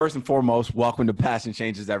First and foremost, welcome to Passion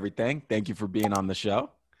Changes Everything. Thank you for being on the show.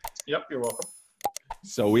 Yep, you're welcome.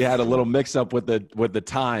 So we had a little mix-up with the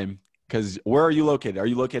time because where are you located? Are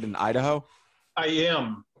you located in Idaho? I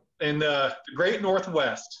am in the great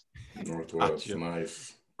Northwest. Northwest, Gotcha.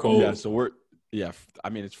 nice. Cold. Yeah, so I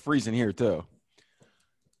mean, it's freezing here too.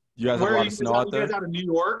 You guys have Where a are lot you? of snow out You there? guys out of New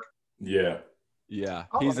York? Yeah. Yeah,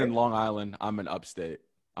 Oh, he's in okay. Long Island. I'm in upstate.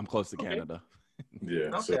 I'm close to Okay. Canada.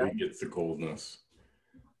 Yeah. So Okay. we get the coldness.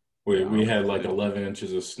 Yeah, We had okay. like 11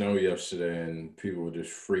 inches of snow yesterday and people were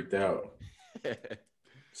just freaked out.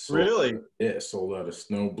 Really? Yeah, sold out of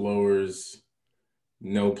snow blowers,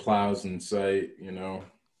 no plows in sight, you know.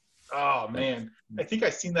 Oh man, I think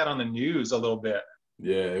I've seen that on the news a little bit.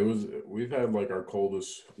 Yeah, we've had like our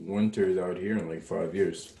coldest winters out here in like 5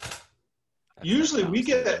 years. Usually we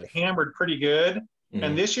get life. hammered pretty good, Mhm.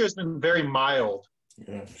 and this year's been very mild.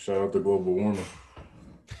 Yeah, shout out to global warming.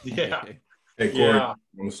 Yeah. Hey, Corey, Yeah.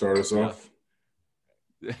 want to start us off?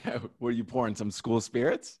 What are you pouring? Some school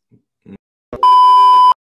spirits?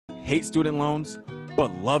 Hate student loans,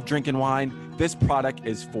 but love drinking wine? This product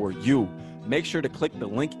is for you. Make sure to click the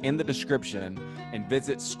link in the description and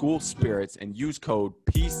visit School Spirits and use code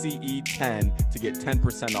PCE10 to get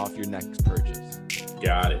 10% off your next purchase.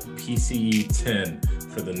 Got it. PCE 10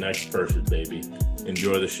 for the next purchase, baby.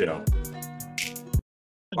 Enjoy the show.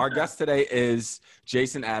 Our guest today is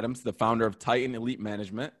Jason Adams, the founder of Titan Elite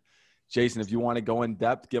Management. Jason, if you want to go in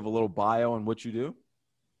depth, give a little bio on what you do.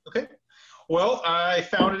 Okay. Well, I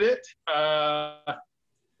founded it. I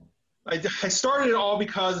started it all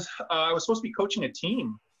because I was supposed to be coaching a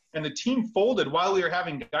team, and the team folded while we were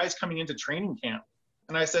having guys coming into training camp.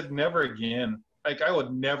 And I said, never again. Like, I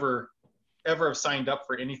would never, ever have signed up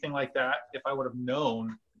for anything like that if I would have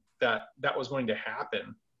known that that was going to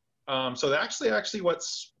happen. So that's actually what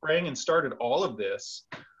sprang and started all of this.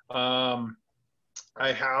 I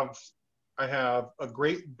have a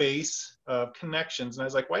great base of connections, and I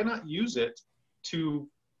was like, why not use it to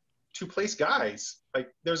place guys? Like,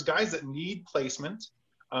 there's guys that need placement.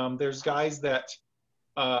 There's guys that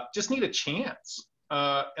just need a chance.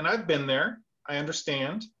 And I've been there. I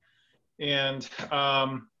understand. And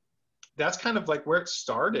that's kind of like where it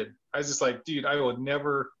started. I was just like, dude, I'll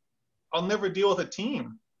never deal with a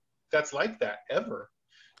team that's like that ever.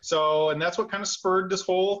 So, and that's what kind of spurred this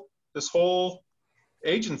whole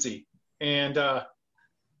agency. And I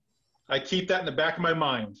keep that in the back of my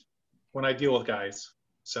mind when I deal with guys.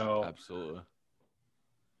 So Absolutely.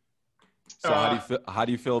 So how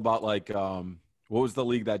do you feel about like what was the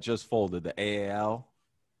league that just folded? The AAL?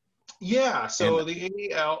 Yeah, so the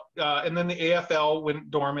AAL and then the AFL went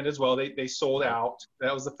dormant as well. They sold out.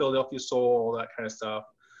 That was the Philadelphia Soul, all that kind of stuff.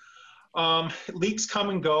 Leagues come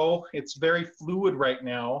and go. It's very fluid right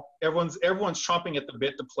now. Everyone's chomping at the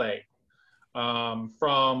bit to play.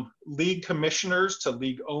 From league commissioners to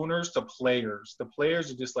league owners to players. The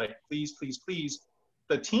players are just like, please, please, please.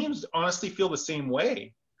 The teams honestly feel the same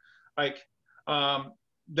way. Like, I'll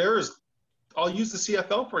use the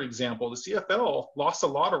CFL for example. The CFL lost a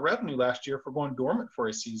lot of revenue last year for going dormant for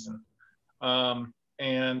a season.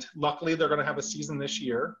 And luckily they're going to have a season this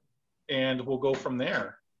year and we'll go from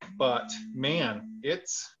there. But man,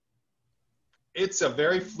 it's a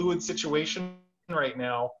very fluid situation right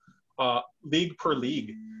now, league per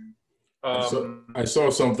league. I saw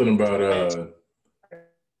something about,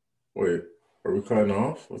 wait, are we cutting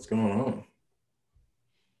off? What's going on?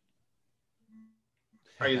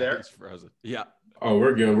 Are you there? It's frozen. Yeah. Oh,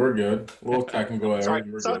 we're good. We're good. A little technical error. Sorry,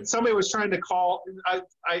 We're good. somebody was trying to call.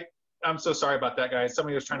 I'm so sorry about that, guys.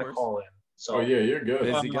 Somebody was trying to call in. So Oh, yeah, you're good.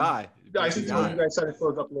 Busy guy. I Busy see some of guy. you guys started to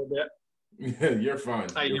close up a little bit. Yeah, you're fine.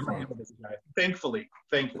 I You're am fine. a busy guy. Thankfully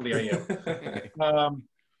I am.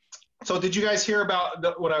 So did you guys hear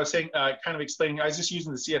about what I was saying? Kind of explaining. I was just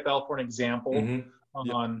using the CFL for an example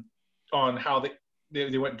on how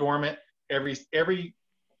they went dormant. Every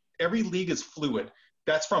league is fluid.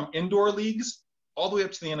 That's from indoor leagues all the way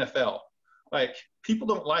up to the NFL. Like, people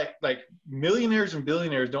don't like millionaires and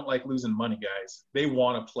billionaires don't like losing money, guys. They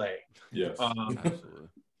want to play. Yes. Absolutely.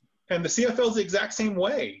 And the CFL is the exact same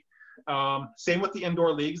way. Same with the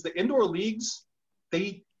indoor leagues. The indoor leagues,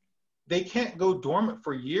 they can't go dormant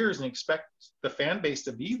for years and expect the fan base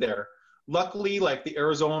to be there. Luckily, like the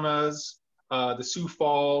Arizonas, the Sioux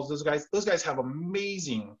Falls, those guys have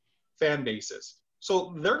amazing fan bases.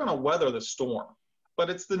 So they're going to weather the storm. But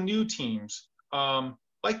it's the new teams,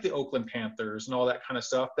 like the Oakland Panthers and all that kind of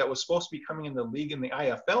stuff that was supposed to be coming in the league in the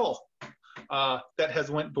IFL that has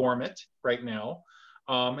went dormant right now.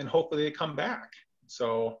 And hopefully they come back.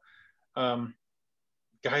 So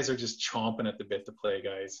guys are just chomping at the bit to play,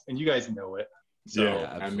 guys. And you guys know it. So,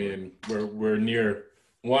 yeah, I mean, we're near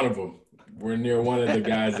One of them. We're near one of the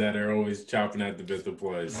guys that are always chopping at the bit to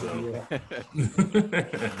play. So, no,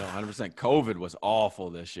 100%. COVID was awful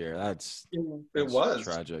this year. That's was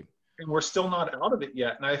tragic, and we're still not out of it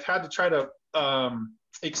yet. And I've had to try to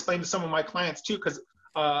explain to some of my clients too, because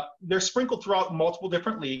they're sprinkled throughout multiple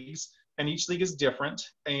different leagues, and each league is different.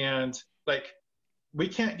 And like, we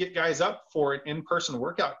can't get guys up for an in-person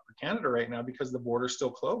workout for Canada right now because the border's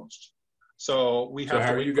still closed. So we have. So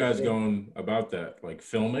how are you guys going about that? Like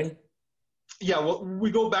filming? Yeah, well,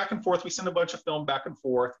 we go back and forth. We send a bunch of film back and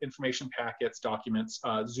forth, information packets, documents,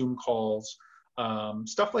 Zoom calls,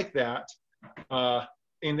 stuff like that.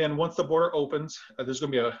 And then once the border opens, there's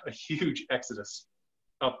going to be a huge exodus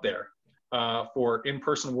up there for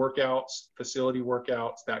in-person workouts, facility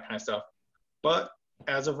workouts, that kind of stuff. But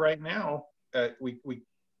as of right now, we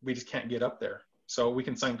just can't get up there. So we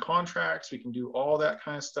can sign contracts, we can do all that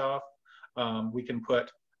kind of stuff. We can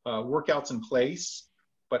put workouts in place,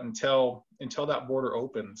 but until that border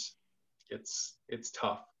opens, it's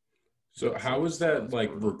tough. So how is that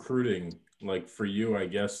like recruiting, like for you, I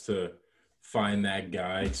guess, to find that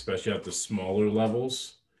guy, especially at the smaller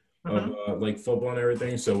levels of like football and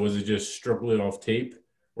everything? So was it just strictly off tape,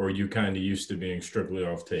 or are you kind of used to being strictly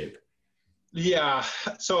off tape? Yeah,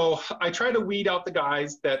 so I try to weed out the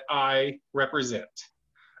guys that I represent.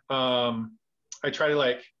 I try to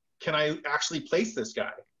like, can I actually place this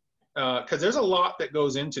guy? Because there's a lot that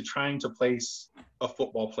goes into trying to place a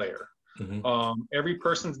football player. Every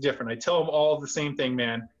person's different. I tell them all the same thing,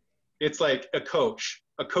 man. It's like a coach.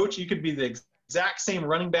 A coach, you could be the exact same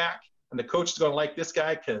running back, and the coach is going to like this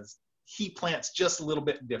guy because he plants just a little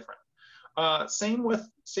bit different. Same with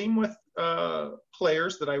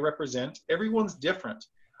players that I represent. Everyone's different.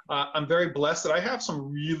 I'm very blessed that I have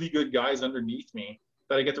some really good guys underneath me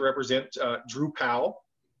that I get to represent. Drew Powell,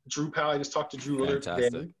 I just talked to Drew earlier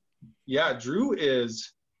today. Yeah, Drew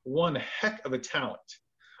is one heck of a talent.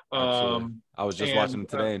 I was just watching him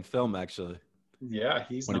today in film, actually. Yeah,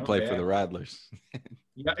 when he played for the Rattlers.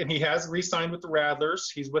 Yeah, and he has re-signed with the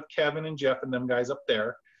Rattlers. He's with Kevin and Jeff and them guys up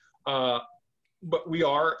there. But we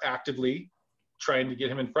are actively trying to get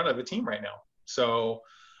him in front of a team right now. So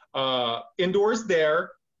indoors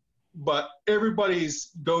there, but everybody's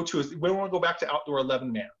go-to is, we want to go back to outdoor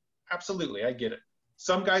 11-man. Absolutely, I get it.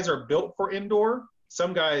 Some guys are built for indoor.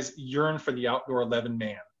 Some guys yearn for the outdoor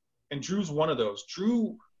 11-man. And Drew's one of those.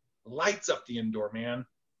 Drew lights up the indoor, man.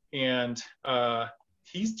 And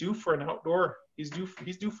he's due for an outdoor. He's due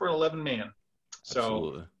for an 11-man.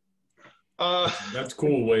 So that's a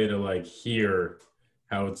cool way to like hear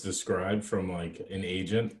how it's described from like an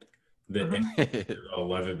agent. The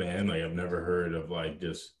 11-man, like I've never heard of like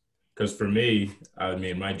just because for me, I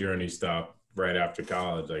mean, my journey stopped right after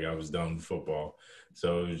college. Like I was done with football,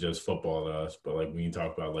 so it was just football to us. But like when you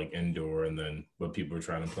talk about like indoor and then what people are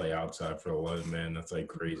trying to play outside for 11-man, that's like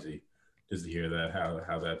crazy. Just to hear that,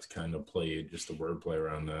 how that's kind of played, just the wordplay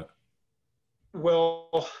around that.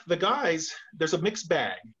 Well, the guys, there's a mixed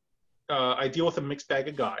bag. I deal with a mixed bag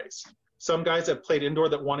of guys. Some guys that played indoor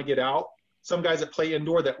that want to get out. Some guys that play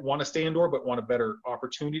indoor that want to stay indoor but want a better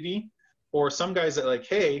opportunity. Or some guys that like,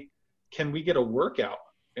 hey, can we get a workout?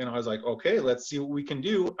 And I was like, okay, let's see what we can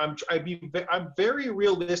do. I'm very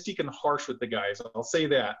realistic and harsh with the guys. I'll say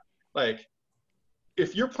that. Like,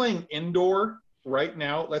 if you're playing indoor right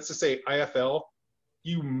now, let's just say IFL,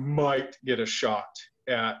 you might get a shot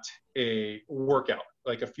at a workout,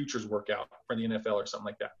 like a futures workout for the NFL or something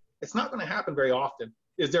like that. It's not going to happen very often.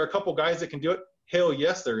 Is there a couple guys that can do it? Hell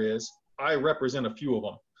yes, there is. I represent a few of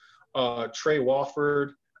them. Trey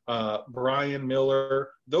Wofford, Brian Miller,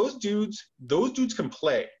 those dudes can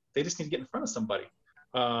play. They just need to get in front of somebody.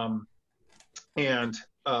 And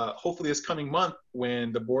hopefully this coming month,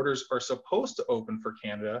 when the borders are supposed to open for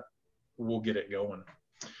Canada, we'll get it going.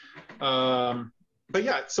 But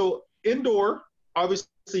yeah, so indoor, obviously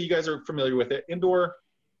you guys are familiar with it. Indoor,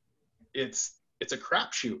 it's a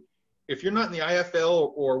crapshoot. If you're not in the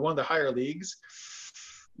IFL or one of the higher leagues,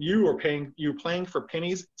 you're playing for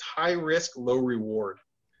pennies. It's high risk, low reward.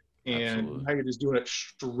 And now you're just doing it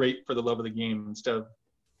straight for the love of the game instead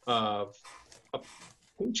of a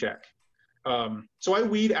paycheck. So I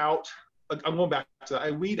weed out, I'm going back to that.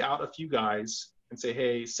 I weed out a few guys and say,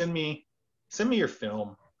 hey, send me your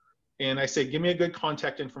film. And I say, give me a good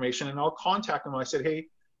contact information, and I'll contact them. I said, hey,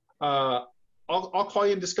 I'll call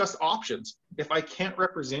you and discuss options. If I can't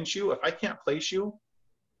represent you, if I can't place you,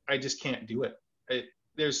 I just can't do it.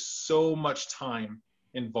 There's so much time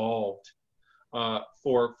involved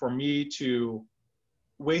for me to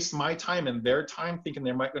waste my time and their time thinking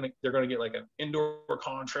they're gonna get like an indoor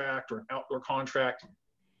contract or an outdoor contract.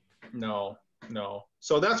 No.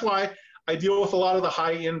 So that's why I deal with a lot of the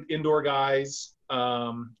high-end indoor guys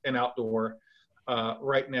and outdoor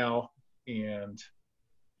right now, and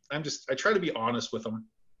I try to be honest with them.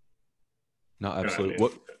 No, absolutely.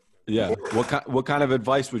 What kind of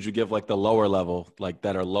advice would you give like the lower level, like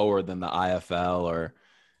that are lower than the IFL or,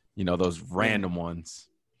 you know, those random ones?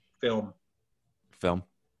 Film.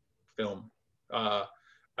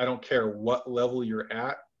 I don't care what level you're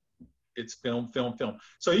at. It's film.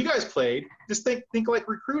 So you guys played. Just think like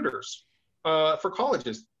recruiters for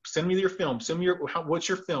colleges. Send me your film. Send me what's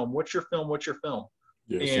your film?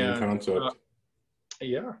 Yeah, same concept.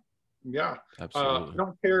 Yeah. Absolutely. I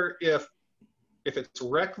don't care if it's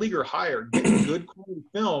rec league or higher. Get good quality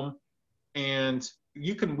film, and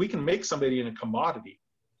we can make somebody in a commodity.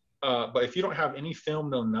 But if you don't have any film,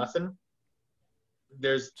 no nothing.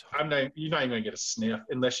 You're not even gonna get a sniff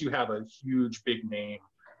unless you have a huge big name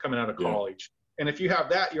coming out of college. And if you have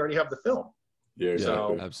that, you already have the film. Yeah,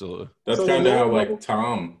 exactly. Absolutely. That's kind of how like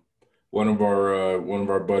Tom, one of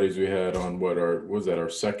our buddies we had on our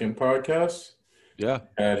second podcast. Yeah.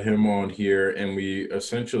 Had him on here, and we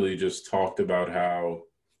essentially just talked about how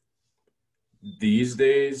these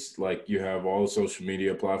days, like, you have all the social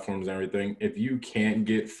media platforms and everything. If you can't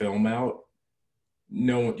get film out,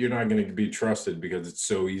 no, you're not going to be trusted because it's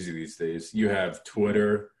so easy these days. You have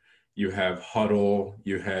Twitter, you have Huddle,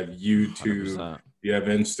 you have YouTube, 100%. You have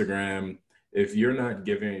Instagram. If you're not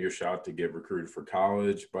giving it your shot to get recruited for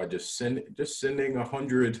college by just sending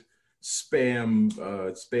 100 spam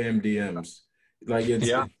DMs, like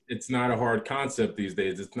it's not a hard concept these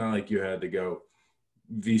days. It's not like you had to go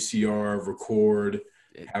VCR, record,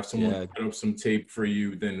 have someone put up some tape for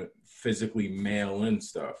you, then physically mail in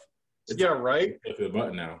stuff. Right. Click the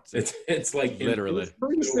button now. It's like literally it's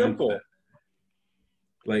pretty simple.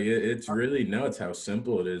 Like it's really nuts how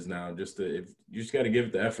simple it is now. You just got to give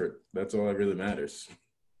it the effort. That's all that really matters.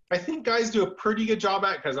 I think guys do a pretty good job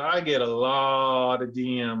at it because I get a lot of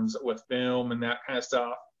DMs with film and that kind of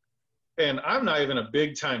stuff. And I'm not even a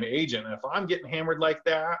big time agent. If I'm getting hammered like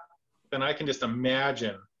that, then I can just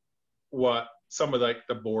imagine what some of like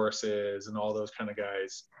the Borises and all those kind of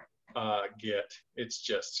guys get. It's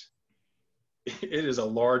just, it is a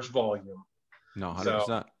large volume. No,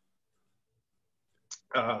 100%.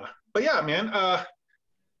 But yeah, man,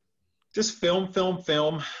 just film.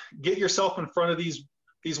 Get yourself in front of these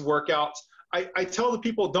workouts. I tell the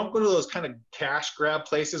people, don't go to those kind of cash grab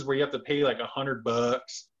places where you have to pay like $100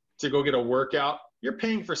 to go get a workout. You're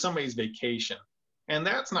paying for somebody's vacation, and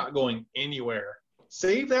that's not going anywhere.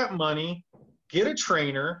 Save that money, get a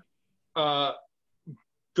trainer, go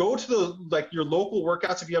to your local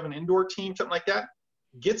workouts if you have an indoor team, something like that.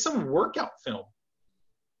 Get some workout film.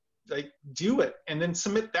 Like, do it and then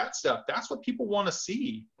submit that stuff. That's what people want to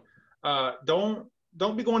see. Don't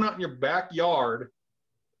be going out in your backyard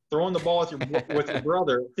throwing the ball with your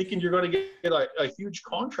brother thinking you're going to get a huge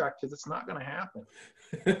contract, because it's not going to happen.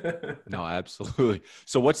 No, absolutely.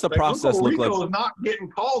 So what's the process look like? Rico's not getting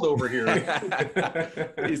called over here.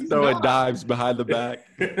 He's throwing dimes behind the back.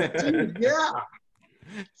 Dude, yeah.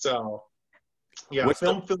 So yeah,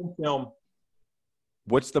 film.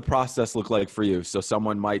 What's the process look like for you? So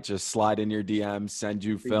someone might just slide in your DM, send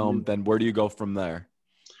you film, then where do you go from there?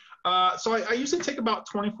 So I usually take about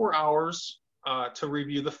 24 hours to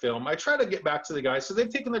review the film. I try to get back to the guys, so they've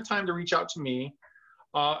taken their time to reach out to me.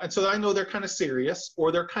 And so I know they're kind of serious,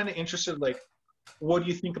 or they're kind of interested, like, what do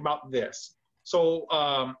you think about this? So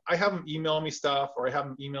I have them email me stuff, or I have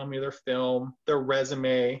them email me their film, their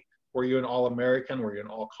resume. Were you an All-American? Were you an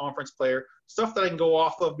All-Conference player? Stuff that I can go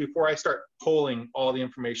off of before I start pulling all the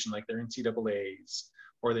information, like their NCAAs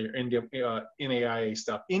or their NAIA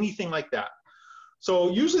stuff, anything like that. So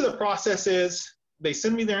usually the process is they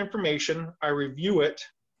send me their information, I review it,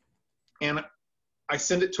 and I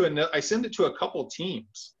send it to a couple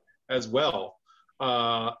teams as well,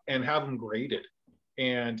 and have them graded.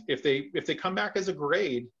 And if they come back as a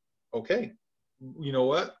grade, okay, you know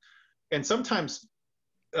what? And sometimes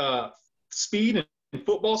speed and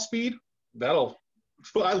football speed,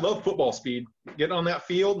 I love football speed. Getting on that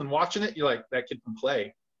field and watching it, you're like, that kid can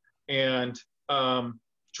play. And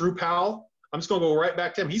Drew Powell, I'm just going to go right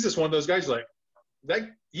back to him. He's just one of those guys like,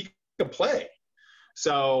 that he can play.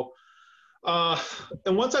 So,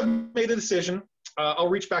 and once I've made a decision, I'll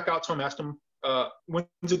reach back out to him, ask him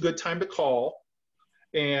when's a good time to call,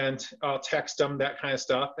 and I'll text them, that kind of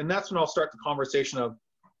stuff. And that's when I'll start the conversation of,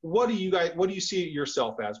 what do you see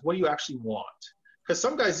yourself as? What do you actually want? Because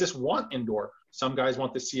some guys just want indoor. Some guys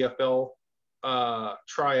want the CFL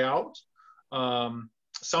tryout.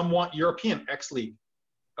 Some want European X League.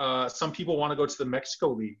 Some people want to go to the Mexico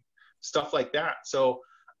League, stuff like that. So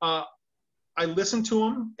I listen to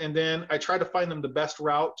them, and then I try to find them the best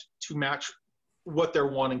route to match what they're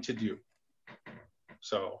wanting to do.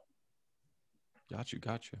 So. Got you.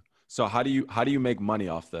 So how do you make money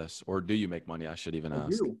off this, or do you make money? I should even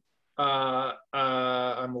ask.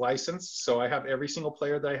 I'm licensed, so I have every single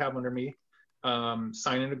player that I have under me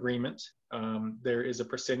sign an agreement. There is a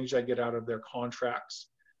percentage I get out of their contracts,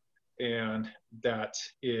 and that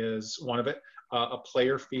is one of it. A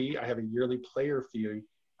player fee. I have a yearly player fee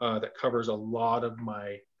that covers a lot of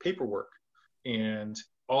my paperwork, and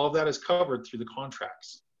all of that is covered through the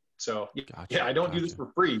contracts. So yeah, I don't do this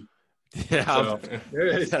for free. Yeah, so,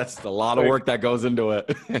 that's a lot of work that goes into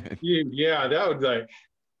it. Yeah, that would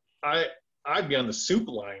I'd be on the soup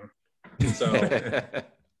line. So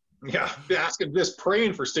yeah,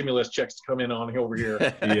 praying for stimulus checks to come in on over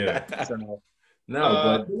here. Yeah. So,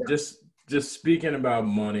 but just speaking about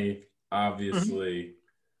money, obviously,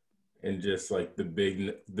 and just like the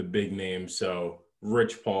big names. So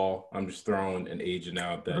Rich Paul, I'm just throwing an agent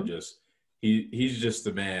out that he's just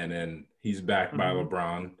the man, and he's backed by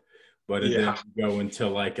LeBron. But it didn't go into,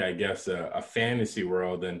 like, I guess, a fantasy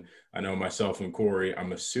world. And I know myself and Corey,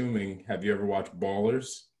 I'm assuming, have you ever watched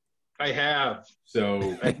Ballers? I have.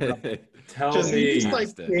 So tell me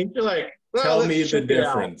the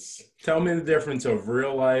difference. Tell me the difference of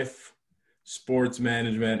real life sports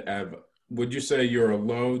management. Would you say you're a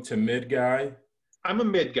low to mid guy? I'm a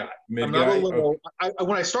mid guy. I'm not a low. Okay.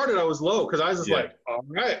 When I started, I was low because I was just like, all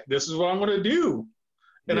right, this is what I'm going to do.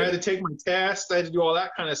 And I had to take my tests. I had to do all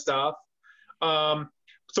that kind of stuff. But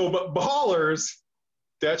Ballers,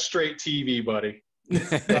 that's straight TV, buddy.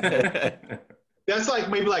 That's like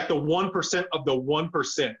maybe like the 1% of the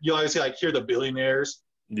 1%. You obviously like hear the billionaires.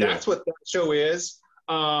 Yeah. That's what that show is.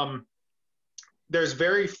 There's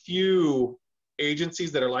very few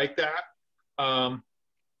agencies that are like that.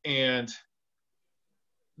 And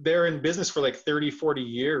they're in business for like 30, 40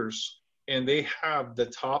 years. And they have the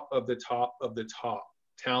top of the top of the top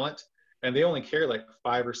talent, and they only carry like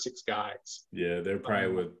 5 or 6 guys. Yeah, they're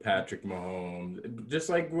probably with Patrick Mahomes, just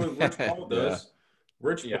like what Rich Paul does.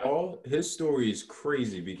 Rich Paul, his story is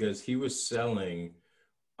crazy because he was selling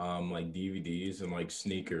like DVDs and like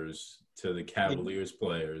sneakers to the Cavaliers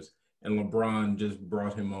players, and LeBron just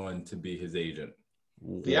brought him on to be his agent.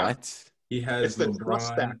 What? He has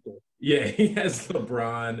LeBron. Yeah, he has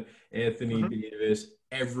LeBron, Anthony Davis,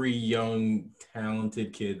 every young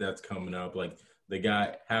talented kid that's coming up, like. The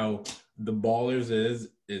guy, how the Ballers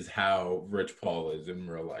is how Rich Paul is in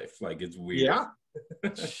real life. Like, it's weird. Yeah.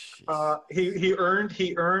 He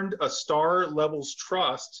earned a star level's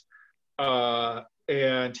trust,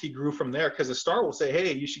 and he grew from there because a star will say,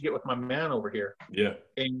 "Hey, you should get with my man over here." Yeah.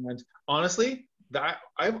 And honestly,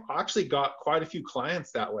 I've actually got quite a few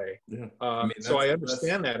clients that way. Yeah. So I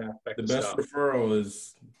understand that aspect. The best referral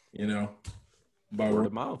is, by word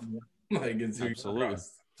of mouth. Like, it's absolutely.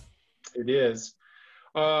 It is.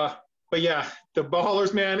 But yeah, the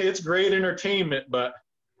Ballers, man, it's great entertainment, but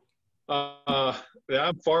I'm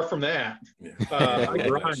far from that.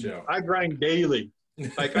 I grind daily.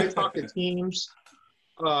 Like, I talk to teams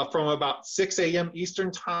from about 6 a.m.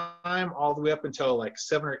 Eastern time all the way up until like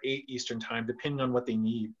 7 or 8 Eastern time, depending on what they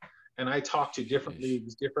need. And I talk to different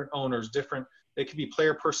leagues, different owners, it could be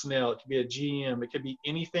player personnel, it could be a GM, it could be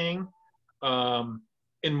anything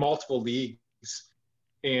in multiple leagues.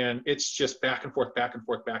 And it's just back and forth,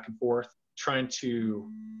 trying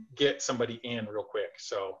to get somebody in real quick.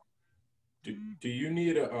 So, do you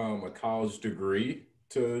need a college degree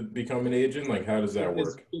to become an agent? Like, how does that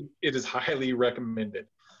work? It is highly recommended.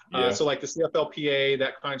 Yeah. So, like the CFLPA,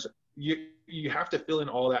 that kind of you have to fill in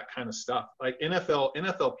all that kind of stuff. Like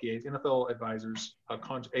NFLPAs, NFL advisors,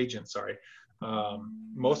 agents. Sorry,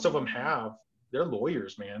 most of them they're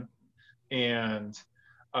lawyers, man, and.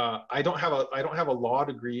 I don't have a law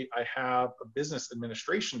degree. I have a business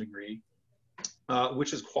administration degree,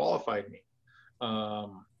 which has qualified me.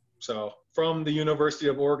 So from the University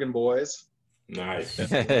of Oregon boys. Nice.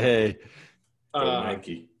 Hey. Go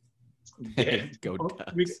Nike. Go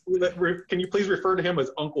can you please refer to him as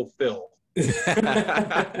Uncle Phil? Hey,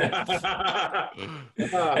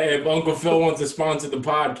 if Uncle Phil wants to sponsor the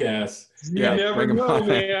podcast, you never know,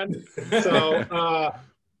 man. So.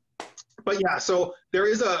 But yeah, so there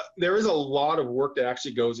is a lot of work that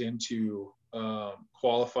actually goes into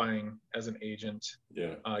qualifying as an agent.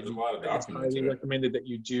 Yeah, there's a lot of documents. It's highly recommended that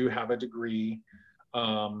you do have a degree.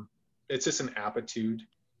 It's just an aptitude.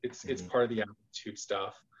 It's part of the aptitude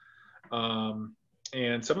stuff.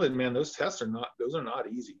 And some of them, man, those tests are not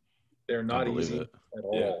easy. They're not easy at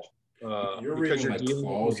all. You're reading like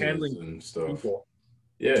clauses and stuff. People.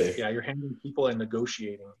 Yeah, you're handling people and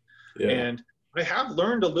negotiating. Yeah. And I have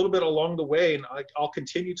learned a little bit along the way, and I'll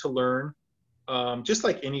continue to learn. Just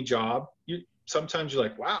like any job, sometimes you're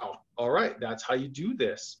like, wow, all right, that's how you do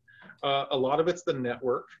this. A lot of it's the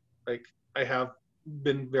network. Like, I have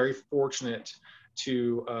been very fortunate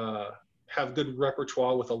to have good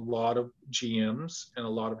repertoire with a lot of GMs and a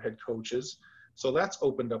lot of head coaches. So that's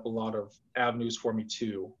opened up a lot of avenues for me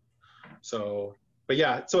too. So, but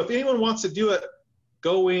yeah, so if anyone wants to do it,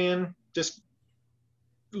 go in, just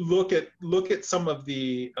look at some of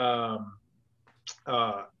the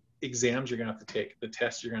exams you're gonna have to take, the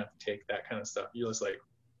tests you're gonna have to take, that kind of stuff. You're just like,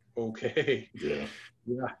 okay, yeah,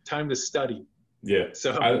 time to study. Yeah.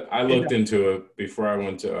 So I looked into it before I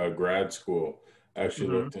went to grad school. I actually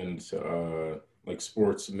looked into like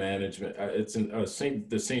sports management. It's in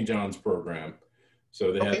the St. John's program.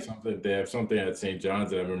 So they have something at St.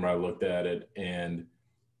 John's, and I remember I looked at it, and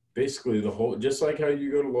basically just like how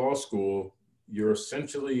you go to law school, you're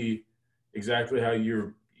essentially exactly how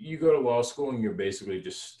you go to law school, and you're basically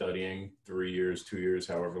just studying 3 years, 2 years,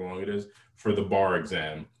 however long it is, for the bar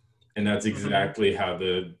exam. And that's exactly how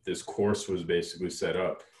this course was basically set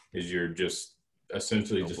up, is you're just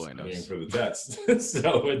essentially studying for the test.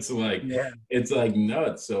 So it's like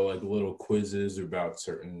nuts. So like little quizzes about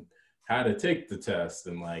how to take the test,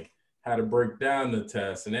 and like how to break down the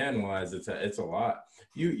test and analyze the test. It's a lot.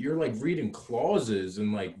 You're like reading clauses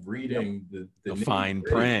and like reading the fine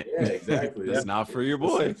print. Yeah, exactly. It's not for your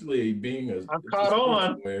boy. Essentially being I'm caught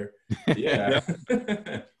on. Yeah.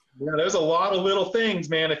 Yeah, there's a lot of little things,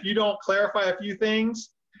 man. If you don't clarify a few things,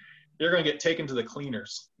 you're going to get taken to the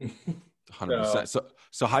cleaners. 100%.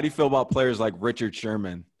 So how do you feel about players like Richard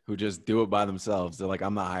Sherman, who just do it by themselves? They're like,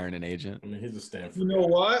 I'm not hiring an agent. I mean, he's a Stanford. You know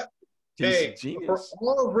what? Hey, for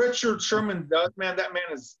all Richard Sherman does, man, that man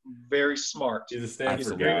is very smart. He's a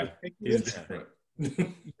Stanford guy. He's different.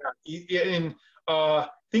 And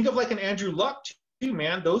think of like an Andrew Luck too,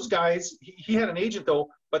 man. Those guys, he had an agent though,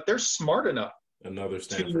 but they're smart enough. Another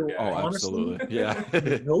Stanford guy. Oh, absolutely. Yeah.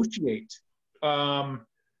 Negotiate.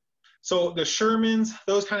 So the Shermans,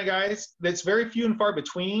 those kind of guys, that's very few and far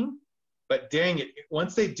between. But dang it,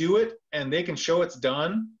 once they do it and they can show it's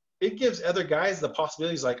done, it gives other guys the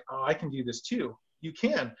possibilities like, oh, I can do this too. You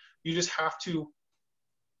can. You just have to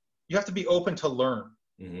be open to learn.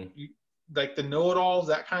 Mm-hmm. Like the know-it-alls,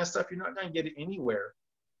 that kind of stuff, you're not going to get it anywhere.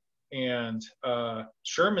 And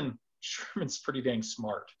Sherman's pretty dang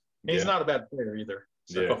smart. And he's not a bad player either.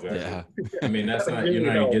 So. Yeah, exactly. Yeah. I mean, you're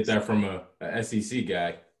not going to get that from a SEC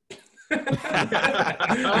guy. Hey,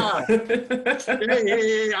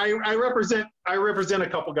 I represent a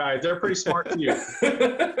couple guys. They're pretty smart too.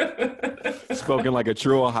 Spoken like a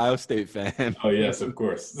true Ohio State fan. Oh yes, of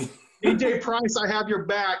course. EJ Price, I have your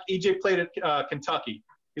back. EJ played at Kentucky.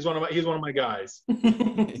 He's one of my guys.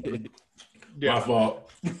 My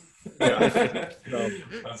fault. Yeah.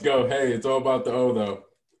 Let's go. Hey, it's all about the O though.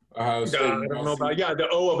 Ohio State. I don't know about the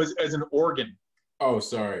O of as an Oregon. Oh,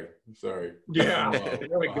 sorry. Yeah.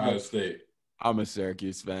 Ohio State. I'm a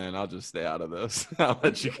Syracuse fan. I'll just stay out of this. I'll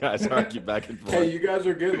let you guys argue back and forth. Hey, you guys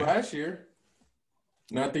were good last year.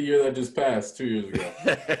 Not the year that just passed, 2 years ago.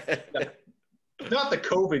 Not the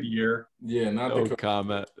COVID year. Yeah, not no the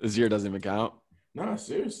comment. This year doesn't even count. No,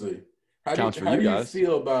 seriously. How do you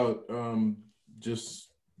feel about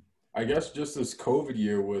just this COVID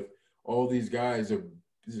year with all these guys,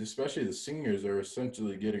 especially the seniors, are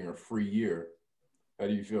essentially getting a free year? How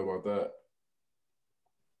do you feel about that?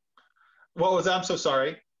 What was that? I'm so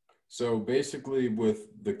sorry. So basically with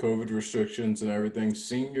the COVID restrictions and everything,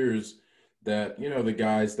 seniors that, the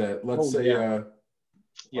guys that, let's say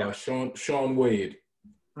Sean Wade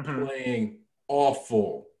playing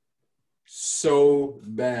awful, so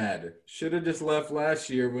bad. Should have just left last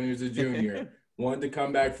year when he was a junior. Wanted to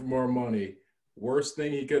come back for more money. Worst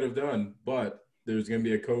thing he could have done, but there's going to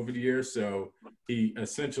be a COVID year, so he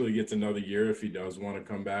essentially gets another year if he does want to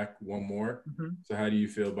come back, one more. Mm-hmm. So how do you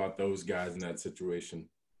feel about those guys in that situation?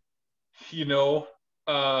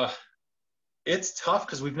 It's tough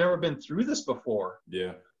because we've never been through this before.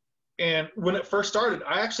 Yeah. And when it first started,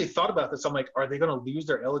 I actually thought about this. I'm like, are they going to lose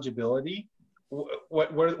their eligibility?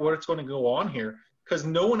 What's going to go on here? Because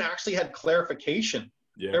no one actually had clarification.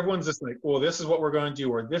 Yeah. Everyone's just like, well, this is what we're going to do,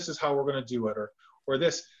 or this is how we're going to do it, or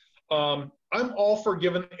this. I'm all for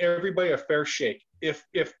giving everybody a fair shake. If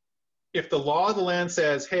the law of the land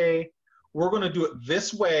says, hey, we're going to do it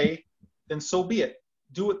this way, then so be it.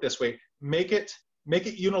 Do it this way. Make it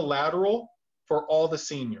unilateral for all the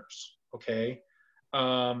seniors. Okay.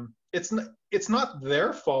 It's not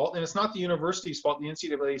their fault, and it's not the university's fault, the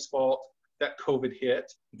NCAA's fault that COVID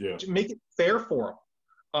hit. Yeah. Make it fair for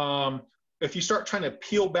them. If you start trying to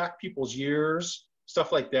peel back people's years,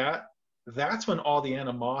 stuff like that, that's when all the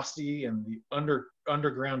animosity and the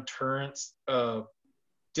underground currents of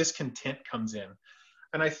discontent comes in.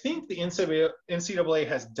 And I think the NCAA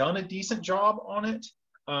has done a decent job on it.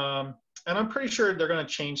 And I'm pretty sure they're going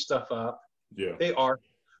to change stuff up. Yeah. They are.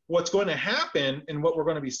 What's going to happen and what we're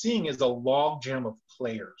going to be seeing is a logjam of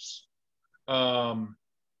players,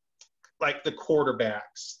 like the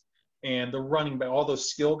quarterbacks and the running back, all those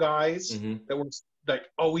skill guys that were like,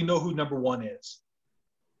 oh, we know who number one is.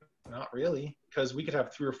 Not really, because we could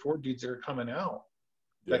have 3 or 4 dudes that are coming out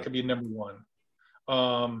that could be number one.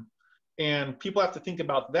 And people have to think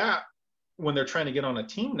about that when they're trying to get on a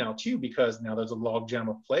team now too, because now there's a logjam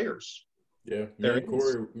of players. Yeah,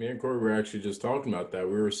 me and Corey were actually just talking about that.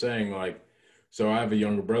 We were saying, like, so I have a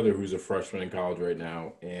younger brother who's a freshman in college right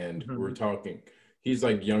now, and we're talking. He's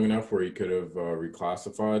like young enough where he could have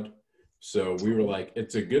reclassified. So we were like,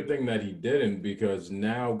 it's a good thing that he didn't, because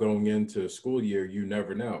now going into school year, you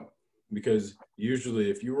never know. Because usually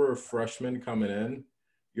if you were a freshman coming in,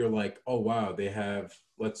 you're like, oh, wow, they have,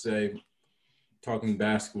 let's say, talking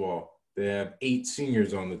basketball, they have 8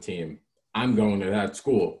 seniors on the team. I'm going to that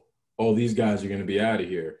school. Oh, these guys are going to be out of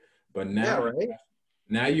here. But now,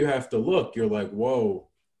 now you have to look. You're like, whoa,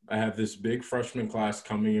 I have this big freshman class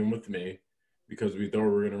coming in with me because we thought we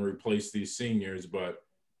were going to replace these seniors, but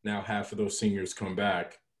now half of those seniors come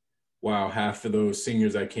back. Wow, half of those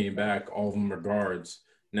seniors that came back, all of them are guards.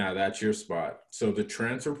 Now that's your spot. So the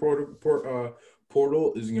transfer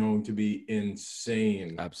portal is going to be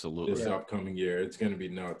insane. Absolutely. This upcoming year. It's going to be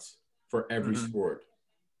nuts for every sport.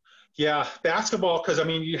 Yeah, basketball, because, I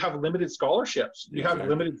mean, you have limited scholarships. You have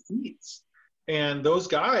limited seats. And those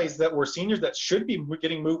guys that were seniors that should be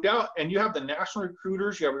getting moved out, and you have the national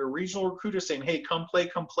recruiters, you have your regional recruiters saying, hey, come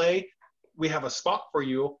play. We have a spot for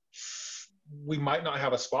you. We might not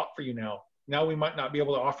have a spot for you now. Now we might not be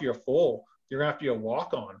able to offer you a full. You're going to have to be a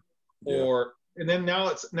walk-on. And then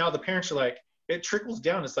now the parents are like, it trickles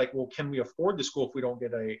down. It's like, well, can we afford the school if we don't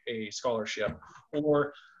get a scholarship?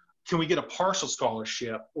 Or can we get a partial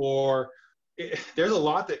scholarship? Or there's a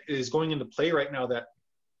lot that is going into play right now that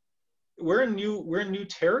we're in new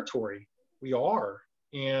territory. We are.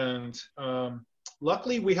 And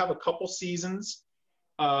luckily we have a couple seasons.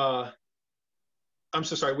 I'm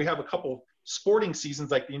so sorry. We have a couple sporting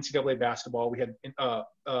seasons like the NCAA basketball. We had,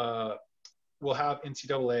 we'll have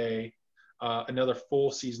NCAA, another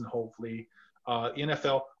full season, hopefully, the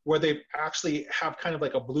NFL, where they actually have kind of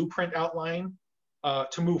like a blueprint outline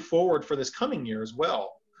to move forward for this coming year as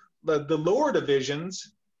well. The lower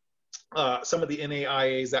divisions, some of the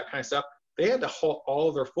NAIAs, that kind of stuff, they had to halt all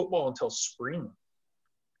of their football until spring.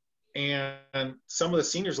 And some of the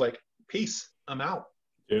seniors like, peace, I'm out.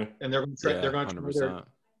 Yeah. And they're going to try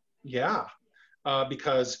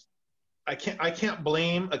because I can't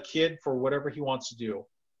blame a kid for whatever he wants to do.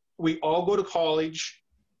 We all go to college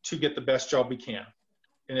to get the best job we can.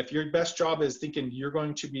 And if your best job is thinking you're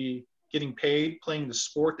going to be getting paid playing the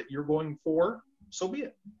sport that you're going for, so be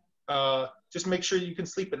it. Just make sure you can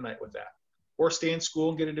sleep at night with that, or stay in school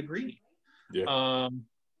and get a degree. Yeah.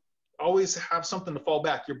 Always have something to fall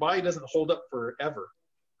back. Your body doesn't hold up forever.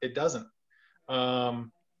 It doesn't.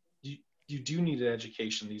 You do need an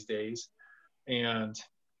education these days. And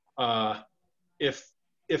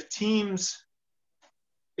if teams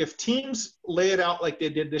lay it out like they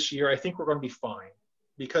did this year, I think we're going to be fine,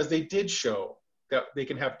 because they did show that they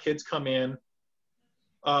can have kids come in.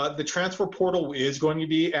 The transfer portal is going to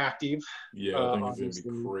be active. Yeah, I think it's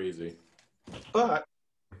going to be crazy. But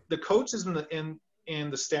the coaches and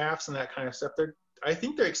the staffs and that kind of stuff, I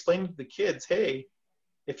think they're explaining to the kids, hey,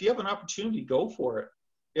 if you have an opportunity, go for it.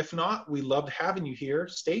 If not, we loved having you here.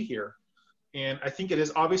 Stay here. And I think it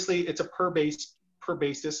is, obviously, it's a per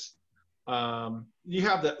basis. You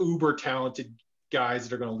have the uber talented guys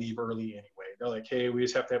that are going to leave early anyway. They're like, hey, we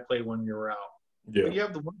just have to play 1 year out. Yeah. But you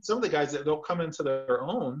have some of the guys that don't come into their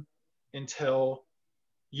own until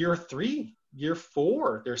year 3, year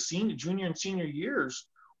 4, their junior and senior years,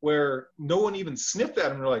 where no one even sniffed at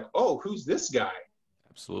them. They're like, oh, who's this guy?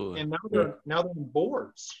 Absolutely. And now they're in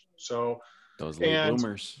boards. So those late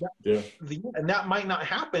bloomers. And that might not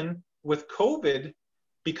happen with COVID,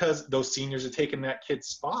 because those seniors are taking that kid's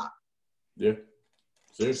spot. Yeah.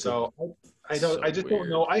 Seriously. So I don't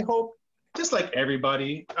know. I hope, just like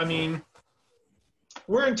everybody, I mean,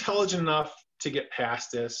 we're intelligent enough to get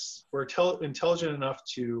past this. We're intelligent enough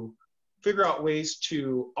to figure out ways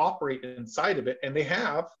to operate inside of it, and they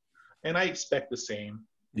have, and I expect the same.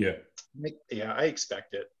 Yeah. Yeah, I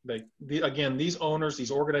expect it. Like, again, these owners,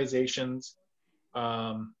 these organizations,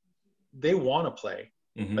 they want to play.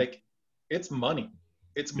 Mm-hmm. Like, it's money.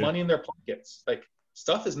 It's money in their pockets. Like,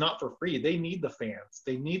 stuff is not for free. They need the fans.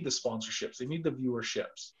 They need the sponsorships. They need the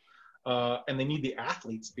viewerships. And they need the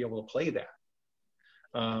athletes to be able to play that.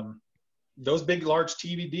 Those big, large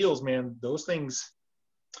TV deals, man, those things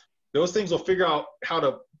will figure out how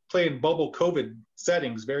to play in bubble COVID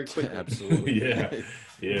settings very quickly. Absolutely. Yeah.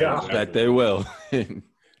 Exactly. That they will.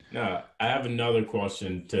 Now, I have another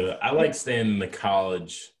question I like staying in the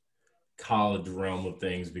college realm of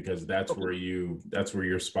things, because that's where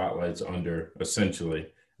your spotlight's under, essentially.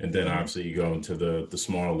 And then obviously you go into the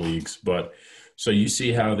smaller leagues. But so you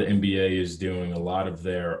see how the NBA is doing a lot of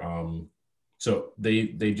their so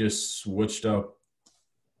they just switched up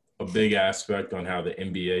a big aspect on how the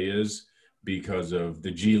NBA is because of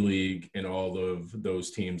the G League and all of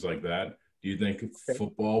those teams like that. Do you think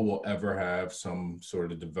football will ever have some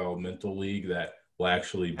sort of developmental league that will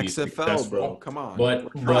actually be XFL, successful? bro. Come on.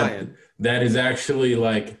 But that is actually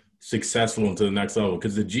like successful into the next level,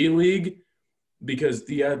 because the G League, because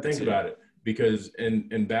think about it, because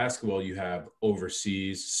in basketball you have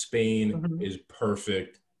overseas. Spain is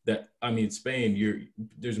perfect. Spain,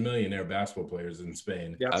 there's millionaire basketball players in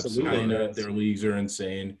Spain. Yeah, absolutely. China, their leagues are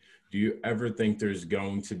insane. Do you ever think there's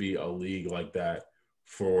going to be a league like that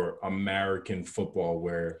for American football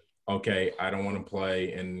where, okay, I don't want to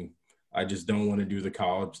play and I just don't want to do the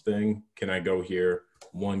college thing? Can I go here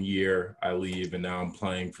 1 year, I leave, and now I'm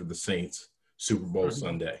playing for the Saints Super Bowl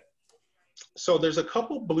Sunday? So there's a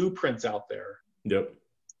couple blueprints out there. Yep.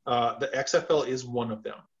 The XFL is one of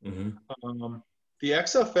them. The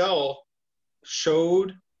XFL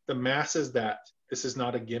showed the masses that this is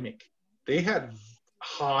not a gimmick. They had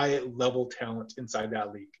high-level talent inside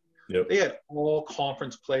that league. Yep. They had all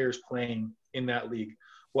conference players playing in that league.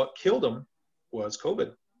 What killed them was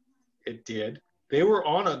COVID. It did. They were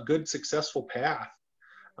on a good, successful path.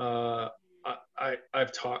 I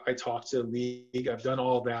talked to the league. I've done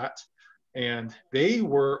all that, and they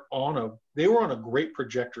were on a great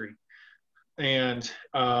trajectory. And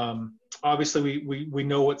obviously, we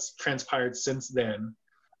know what's transpired since then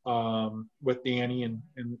with Danny and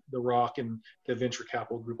The Rock and the venture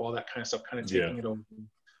capital group, all that kind of stuff, kind of taking it over.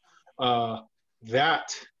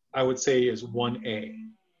 That I would say is 1A.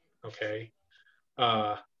 Okay.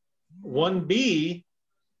 1B,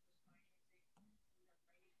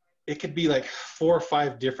 it could be like 4 or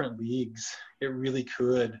 5 different leagues. It really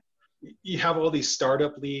could. You have all these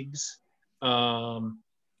startup leagues you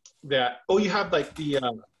have like the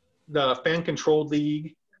fan controlled league.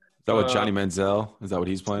 Is that what Johnny Manziel? Is that what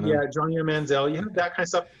he's playing? Yeah, Johnny Manziel. You have that kind of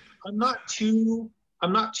stuff. I'm not too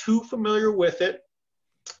familiar with it.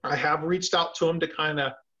 I have reached out to him to kind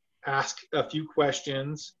of ask a few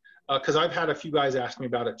questions because I've had a few guys ask me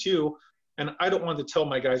about it too, and I don't want to tell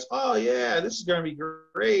my guys, oh yeah, this is going to be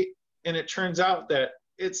great, and it turns out that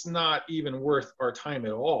it's not even worth our time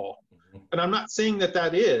at all. And I'm not saying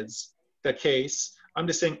that is the case. I'm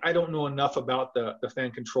just saying I don't know enough about the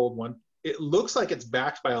fan-controlled one. It looks like it's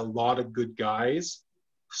backed by a lot of good guys.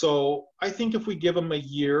 So I think if we give them a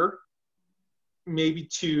year, maybe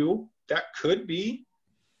 2, that could be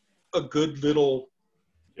a good little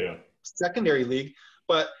secondary league.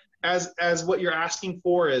 But as what you're asking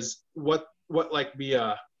for is what would be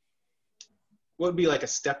like a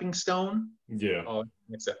stepping stone? Yeah. Oh,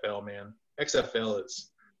 XFL, man. XFL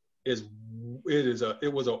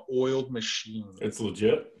it was an oiled machine. It's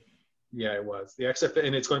legit. Yeah, it was. The XFL,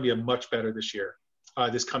 and it's going to be a much better this year,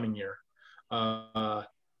 this coming year. They're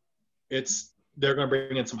going to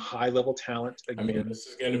bring in some high level talent again. I mean, this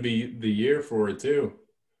is going to be the year for it too.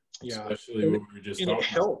 Yeah, especially when we were just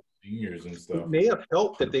talking about seniors and stuff. It may have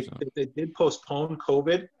helped that they did postpone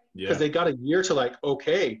COVID because they got a year to like,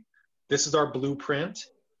 okay, this is our blueprint.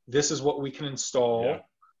 This is what we can install. Yeah.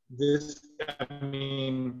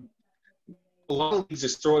 A lot of leagues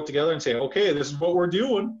just throw it together and say, okay, this is what we're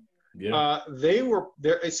doing. Yeah. They were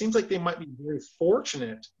there. It seems like they might be very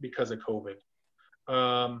fortunate because of COVID.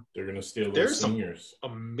 They're going to steal those seniors.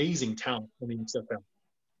 Some amazing talent in the XFL.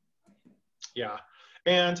 Yeah.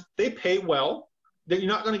 And they pay well. You're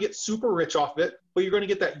not going to get super rich off of it, but you're going to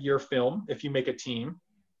get that year film if you make a team.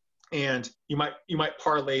 And you might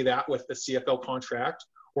parlay that with the CFL contract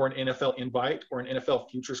or an NFL invite or an NFL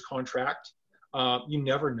futures contract. You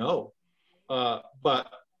never know. But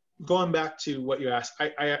going back to what you asked,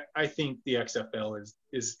 I think the XFL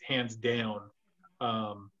is hands down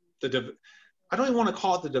I don't even want to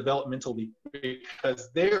call it the developmental league because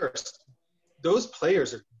those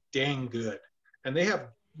players are dang good, and they have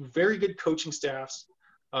very good coaching staffs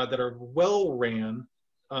that are well ran.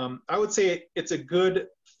 I would say it's a good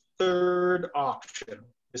third option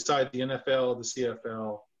beside the NFL, the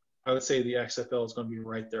CFL. I would say the XFL is going to be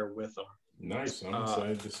right there with them. Nice. I'm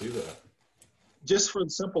excited to see that. just for the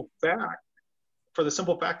simple fact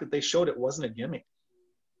that they showed it wasn't a gimmick.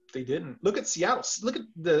 They didn't. Look at Seattle. Look at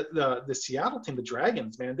the Seattle team, the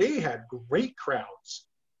Dragons, man. They had great crowds.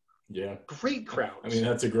 Yeah. Great crowds. I mean,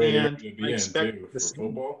 that's a great area to be in too for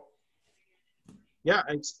football. Yeah,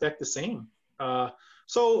 I expect the same.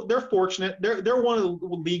 So they're fortunate. They're one of the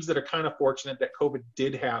leagues that are kind of fortunate that COVID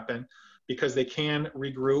did happen, because they can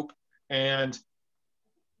regroup, and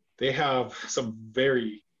they have some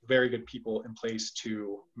very, very good people in place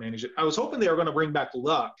to manage it. I was hoping they were going to bring back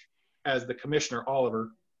Luck as the commissioner,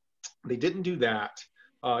 Oliver. They didn't do that.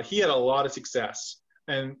 He had a lot of success,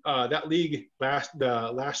 and that league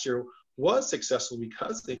last year was successful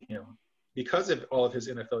because of him, because of all of his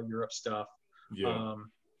NFL Europe stuff,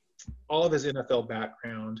 all of his NFL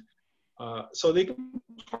background. So they can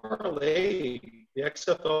parlay the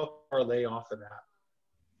XFL parlay off of that.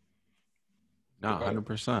 No,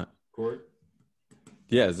 100%. Corey?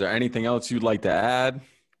 Yeah. Is there anything else you'd like to add?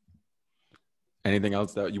 Anything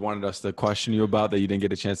else that you wanted us to question you about that you didn't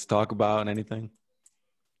get a chance to talk about? Anything?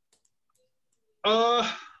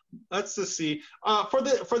 Let's just see. For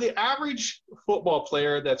the average football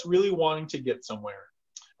player that's really wanting to get somewhere,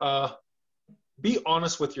 be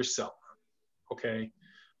honest with yourself. Okay.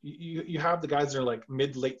 You have the guys that are like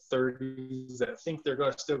late 30s that think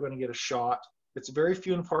they're still going to get a shot. It's very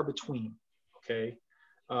few and far between. Okay.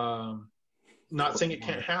 Not saying it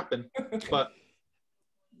can't happen, but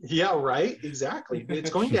yeah, right. Exactly. It's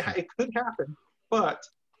going to, it could happen, but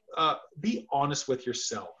be honest with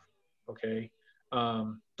yourself. Okay.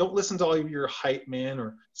 Don't listen to all of your hype man,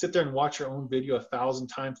 or sit there and watch your own video 1,000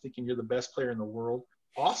 times thinking you're the best player in the world.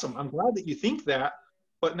 Awesome. I'm glad that you think that,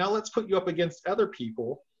 but now let's put you up against other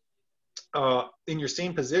people in your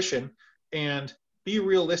same position and be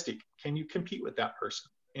realistic. Can you compete with that person?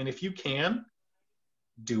 And if you can,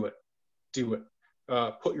 do it.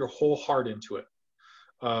 Put your whole heart into it.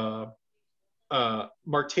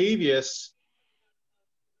 Martavius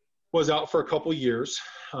was out for a couple years,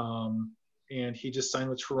 and he just signed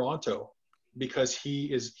with Toronto because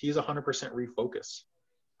he's 100% refocused.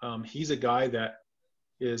 He's a guy that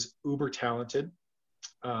is uber talented.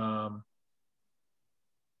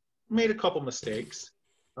 Made a couple mistakes,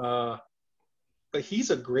 but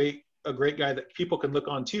he's a great guy that people can look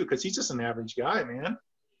on too, because he's just an average guy, man.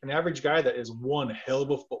 An average guy that is one hell of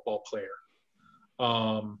a football player.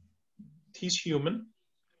 He's human,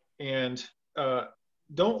 and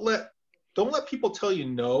don't let people tell you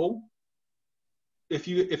no if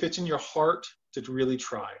it's in your heart to really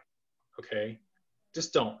try. Okay,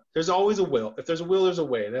 just don't. There's always a will. If there's a will, there's a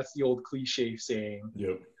way. That's the old cliche saying.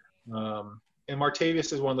 Yep. And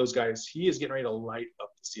Martavius is one of those guys. He is getting ready to light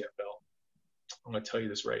up the CFL. I'm going to tell you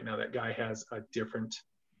this right now. That guy has a different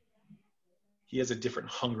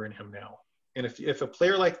hunger in him now. And if a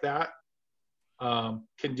player like that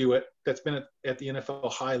can do it, that's been at the NFL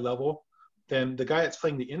high level, then the guy that's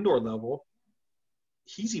playing the indoor level,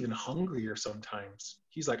 he's even hungrier sometimes.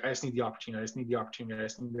 He's like, I just need the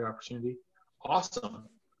opportunity. Awesome.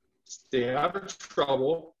 Stay out of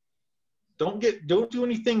trouble. Don't do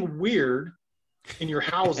anything weird in your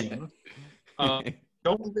housing. That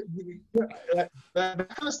kind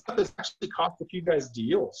of stuff has actually cost a few guys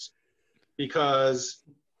deals, because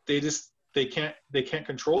they can't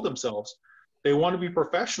control themselves. They want to be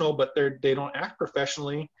professional, but they don't act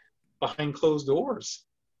professionally behind closed doors.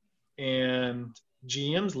 And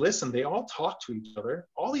GMs, listen, they all talk to each other.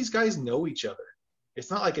 All these guys know each other. It's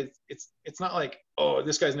not like it's not like, oh,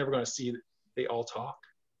 this guy's never going to see it. They all talk.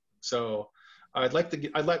 So I want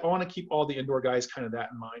to keep all the indoor guys kind of that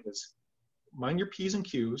in mind, is mind your P's and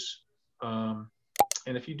Q's. And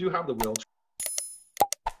if you do have the will.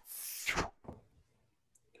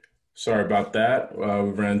 Sorry about that. We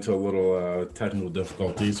ran into a little technical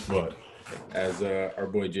difficulties, but as our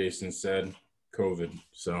boy Jason said, COVID.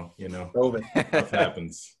 So, COVID. Stuff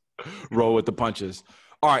happens. Roll with the punches.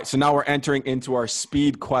 All right, so now we're entering into our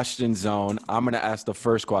speed question zone. I'm going to ask the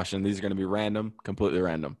first question. These are going to be random, completely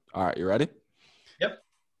random. All right, you ready? Yep.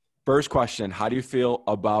 First question, how do you feel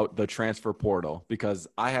about the transfer portal? Because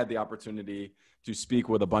I had the opportunity to speak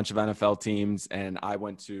with a bunch of NFL teams, and I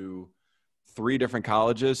went to 3 different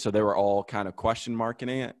colleges, so they were all kind of question marking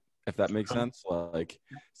it, if that makes sense. Like,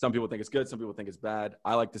 some people think it's good, some people think it's bad.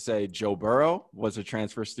 I like to say Joe Burrow was a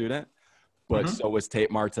transfer student, but so was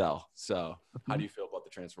Tate Martell. So how do you feel about the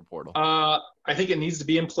transfer portal? I think it needs to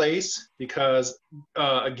be in place because,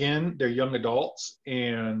 again, they're young adults,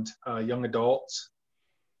 and young adults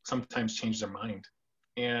sometimes change their mind.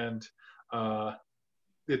 And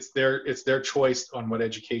it's their choice on what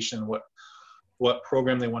education, what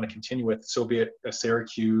program they want to continue with. So be it a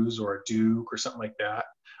Syracuse or a Duke or something like that.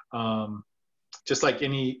 just like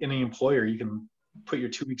any employer, you can put your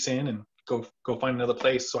 2 weeks in and go find another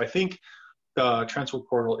place. So I think the transfer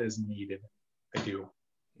portal is needed. I do.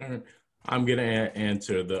 I'm gonna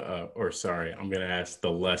answer I'm gonna ask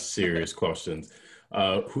the less serious questions.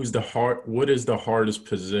 What is the hardest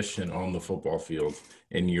position on the football field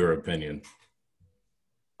in your opinion?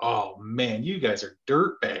 Oh man, you guys are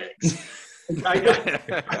dirtbags.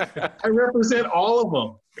 I represent all of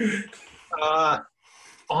them.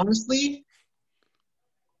 Honestly,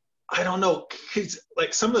 I don't know. 'Cause,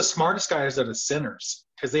 like, some of the smartest guys are the centers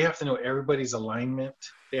because they have to know everybody's alignment.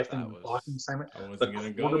 They have to know the blocking assignment. I wasn't going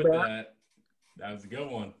to go with that. That was a good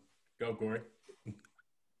one. Go, Corey.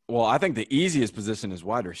 Well, I think the easiest position is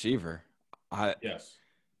wide receiver. Yes.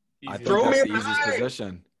 I think that's the easiest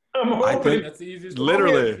position. I think that's the easiest.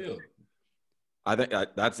 Literally. I think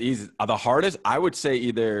that's easy. The hardest, I would say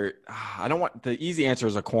either – I don't want – the easy answer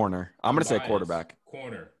is a corner. I'm going to say quarterback.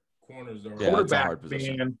 Corner's the hardest. Yeah, quarterback, that's a hard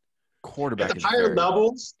position. man. Quarterback At the higher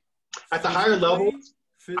levels,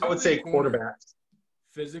 I would say quarterback.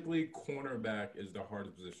 Physically, cornerback is the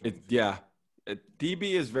hardest position.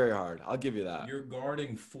 DB is very hard. I'll give you that. You're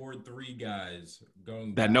guarding 4-3 guys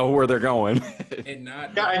going that know where they're going. And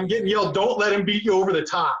getting yelled, don't let him beat you over the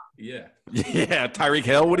top. Yeah. Yeah, Tyreek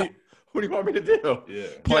Hill, what do you want me to do? Yeah.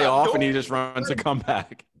 Play off and he just runs a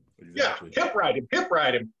comeback. Exactly. Yeah, hip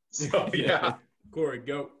ride him. So, yeah. Corey,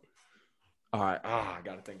 go. All right. I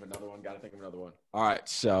got to think of another one. All right.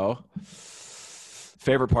 So,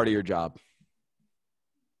 favorite part of your job?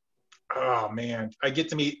 Oh, man. I get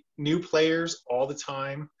to meet new players all the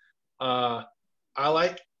time. I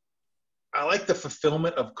like the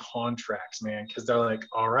fulfillment of contracts, man, because they're like,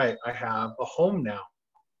 all right, I have a home now.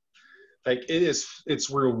 Like, it's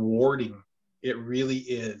rewarding. It really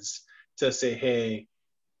is to say, hey,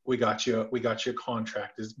 we got you a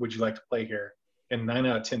contract. Would you like to play here? And 9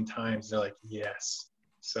 out of 10 times they're like, yes.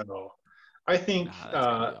 So I think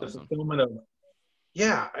the fulfillment of,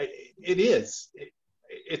 it is.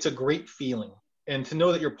 It's a great feeling. And to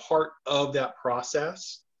know that you're part of that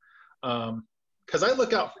process, because I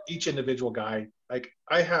look out for each individual guy. Like,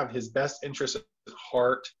 I have his best interest at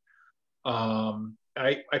heart.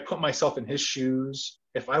 I put myself in his shoes.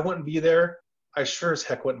 If I wouldn't be there, I sure as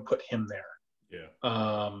heck wouldn't put him there. Yeah.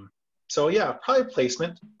 So yeah, probably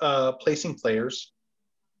placement, placing players.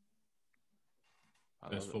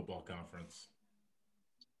 Best football conference.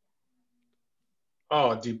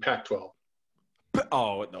 Oh, dude, Pac-12.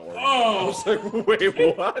 Oh, no. I was like,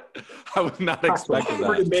 wait, what? I was not expecting that.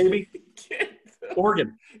 Oregon, baby.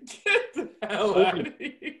 Oregon. Get the hell out of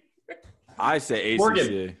here. I say ACC.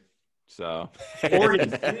 Oregon. So.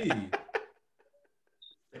 Oregon.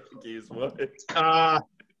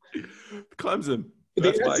 Clemson.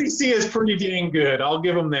 The SEC is pretty dang good. I'll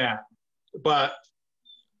give them that. But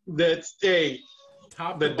that's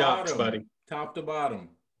top the to Ducks, bottom, buddy. Top to bottom.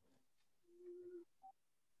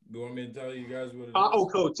 You want me to tell you guys what it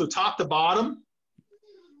is? Coach. So top to bottom,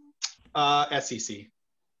 SEC.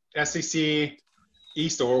 SEC,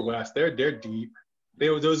 East or West. They're deep.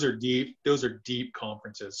 Those are deep. Those are deep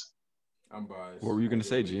conferences. I'm biased. What were you going to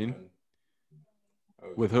say, Gene?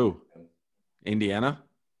 With who? Indiana?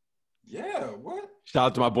 Yeah, what? Shout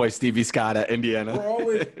out to my boy Stevie Scott at Indiana.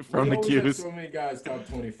 From the Qs. So many guys top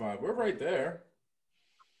 25. We're right there.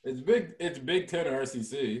 It's Big Ten or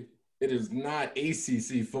SEC. It is not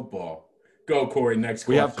ACC football. Go, Corey. Next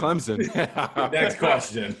question. We have Clemson. Next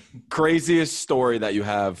question. Craziest story that you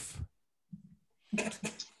have.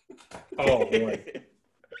 Oh boy.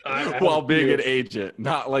 While being an agent,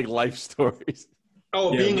 not like life stories.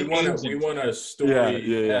 Oh, being an agent. We want a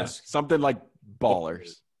story. Yeah. Something like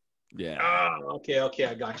ballers. Yeah. Oh, okay.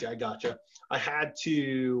 I got you. I had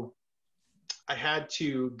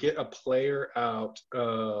to get a player out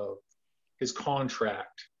of his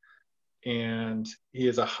contract, and he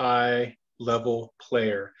is a high-level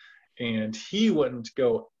player, and he wouldn't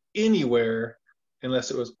go anywhere unless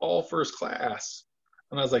it was all first class.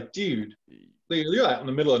 And I was like, dude, you're out in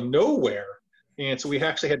the middle of nowhere. And so we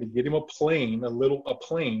actually had to get him a plane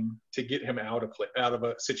to get him out of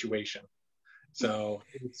a situation. So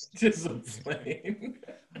it's just a plane.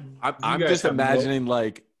 I'm just imagining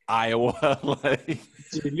like Iowa, like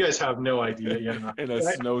dude, you guys have no idea, in a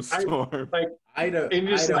snowstorm. Idaho.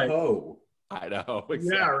 Exactly.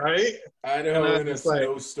 Yeah, right. Idaho in a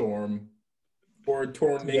snowstorm or a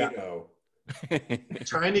tornado. Yeah.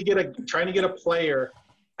 trying to get a player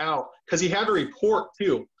out because he had to report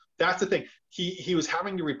too. That's the thing. He was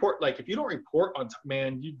having to report. Like, if you don't report on time,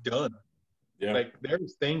 man, you're done. Yeah. Like,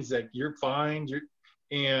 there's things that you're fine.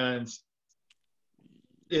 And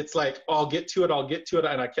it's like, I'll get to it.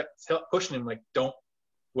 And I kept pushing him, like, don't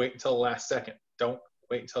wait until the last second. don't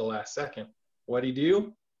wait until the last second. What'd he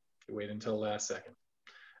do? He waited until the last second.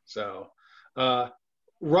 So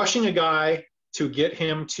rushing a guy to get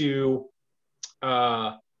him to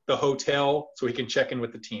the hotel so he can check in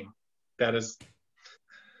with the team. That is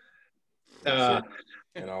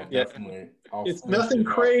and I'll definitely it's nothing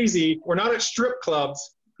crazy. We're not at strip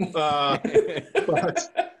clubs. But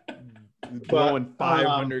blowing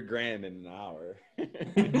 500 grand in an hour.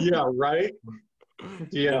 Yeah, right?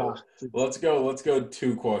 Yeah. Let's go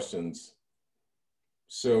 2 questions.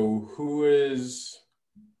 So who is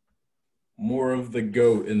more of the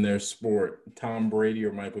GOAT in their sport, Tom Brady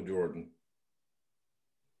or Michael Jordan?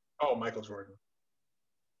 Oh, Michael Jordan.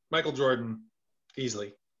 Michael Jordan,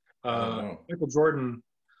 easily. Michael Jordan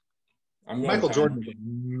is a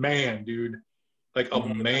man, dude. Like a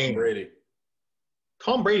man. Tom Brady.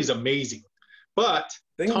 Tom Brady's amazing. But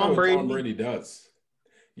Think Tom about what Tom Brady does.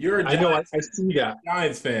 You're a Giants, I see that.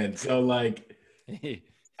 Giants fan, so like I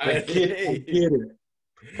get it.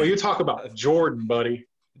 Well, you talk about Jordan, buddy.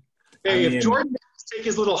 Hey, if Jordan take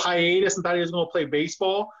his little hiatus and thought he was going to play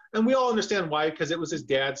baseball, and we all understand why, because it was his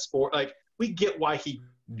dad's sport. Like, we get why he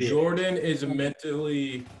did. Jordan is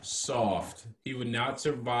mentally soft. He would not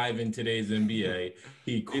survive in today's NBA.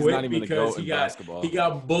 He quit because he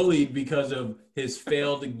got bullied because of his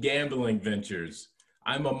failed gambling ventures.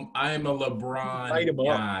 I'm a LeBron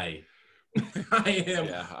guy. I am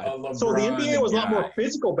a LeBron. So the NBA was guy. a lot more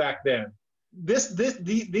physical back then. These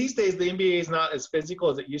days, the NBA is not as physical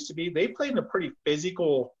as it used to be. They played in a pretty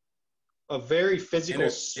physical, a very physical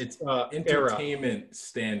it's entertainment era.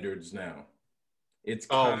 Standards now. It's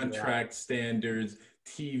contract standards,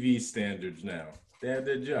 TV standards now. They had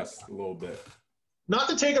to adjust a little bit. Not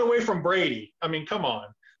to take it away from Brady. I mean, come on.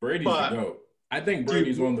 Brady's the GOAT. I think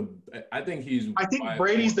Brady's I think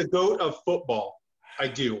Brady's the GOAT of football. I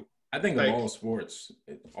do. I think of all sports,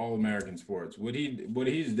 all American sports. What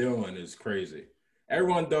he's doing is crazy.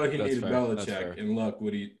 Everyone thought he needed Belichick, and look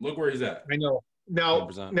where he's at. I know. Now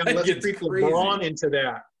let's creep LeBron into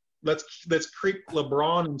that. Let's creep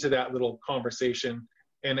LeBron into that little conversation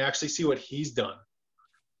and actually see what he's done.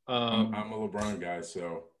 I'm a LeBron guy,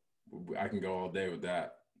 so I can go all day with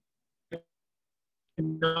that.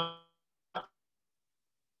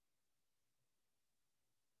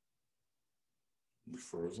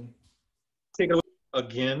 Frozen. Take a look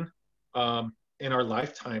again in our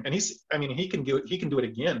lifetime, and he can do it. He can do it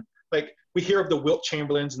again. Like, we hear of the Wilt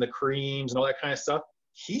Chamberlains and the Kareems and all that kind of stuff.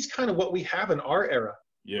 He's kind of what we have in our era.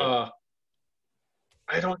 Yeah.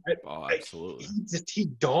 Absolutely. He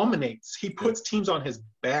dominates. He puts teams on his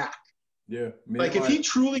back. Yeah. If he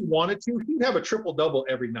truly wanted to, he'd have a triple-double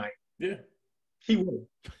every night. Yeah. He would.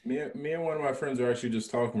 Me and one of my friends are actually just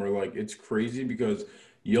talking. We're like, it's crazy because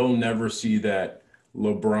you'll never see that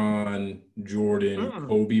LeBron, Jordan,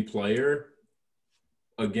 Kobe player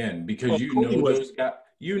again, because you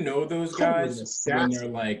know those guys when they're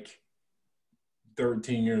like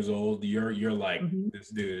 13 years old. You're like, this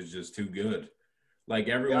dude is just too good. Like,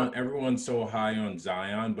 everyone's so high on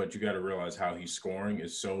Zion, but you got to realize how he's scoring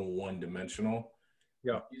is so one-dimensional.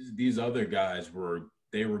 Yeah, these other guys were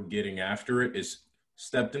getting after it. Is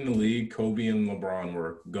stepped in the league. Kobe and LeBron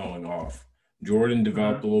were going off. Jordan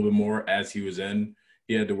developed a little bit more as he was in.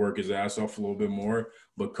 He had to work his ass off a little bit more.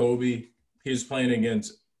 But Kobe, he was playing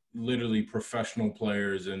against literally professional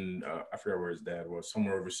players, and I forgot where his dad was,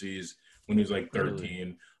 somewhere overseas when he was like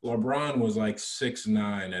 13. LeBron was like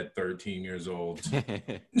 6'9" at 13 years old,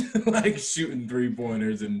 like shooting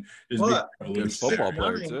 3-pointers and just being a football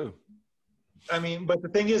player too. I mean, but the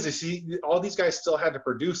thing is all these guys still had to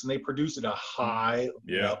produce, and they produced at a high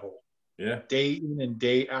level. Yeah. Day in and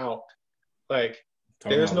day out. Like,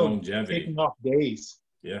 there's no longevity. Taking off days.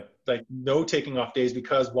 Yeah. Like, no taking off days,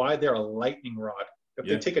 because why? They're a lightning rod. If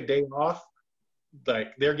they take a day off,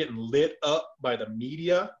 like, they're getting lit up by the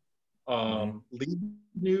media, league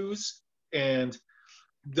news, and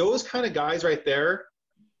those kind of guys right there,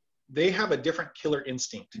 they have a different killer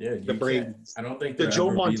instinct. Yeah, the Brady's. I don't think the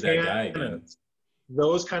Joe Montana that guy again.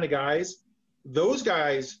 Those kind of guys, those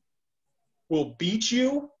guys will beat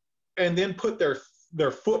you and then put their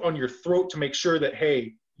foot on your throat to make sure that,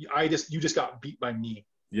 hey, you just got beat by me.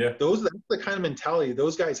 Yeah. That's the kind of mentality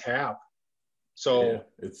those guys have. So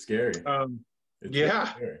it's scary.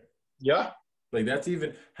 Scary. Yeah. Like, that's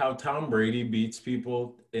even how Tom Brady beats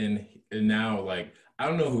people and now, like, I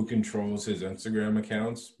don't know who controls his Instagram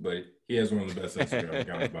accounts, but he has one of the best Instagram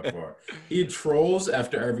accounts by far. He trolls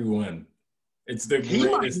after every win. It's the greatest. He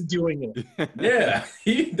might be doing it. Yeah.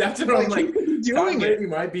 That's what I'm like. Tom Brady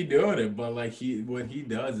might be doing it, but like what he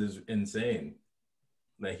does is insane.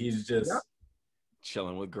 Like, he's just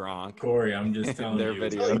chilling with Gronk. Corey, I'm just telling their you.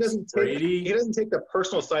 videos. He doesn't take the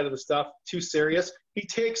personal side of the stuff too serious. He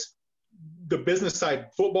takes the business side,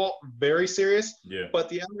 football, very serious. Yeah. But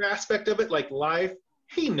the other aspect of it, like life,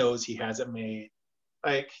 he knows he has it made.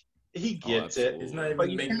 Like, he gets it. He's not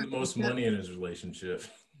even making the most money in his relationship.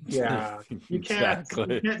 Yeah. You can't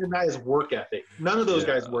deny his work ethic. None of those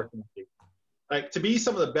guys work ethic. Like, to be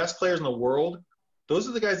some of the best players in the world, those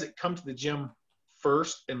are the guys that come to the gym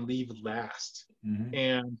first and leave last. Mm-hmm.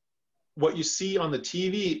 And what you see on the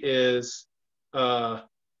TV is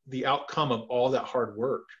the outcome of all that hard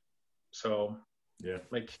work. So,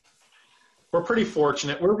 like, we're pretty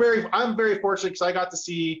fortunate. I'm very fortunate because I got to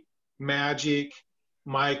see Magic,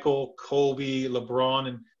 Michael, Kobe,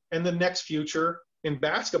 LeBron, and the next future in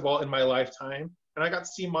basketball in my lifetime. And I got to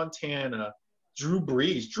see Montana, Drew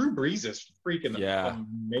Brees. Drew Brees is freaking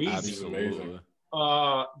amazing. Absolutely.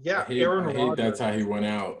 Aaron Rodgers. I hate that's how he went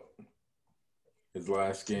out. His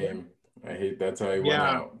last game. I hate that's how he went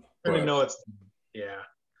out. I didn't know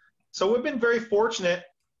So we've been very fortunate.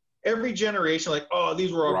 Every generation, like,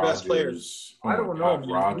 these were our best players. I don't know.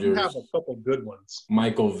 Rodgers. We have a couple good ones.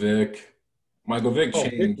 Michael Vick. Michael Vick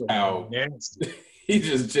changed how he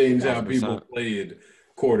just changed how people played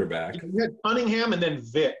quarterback. You had Cunningham and then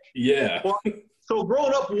Vick. Yeah. Well, so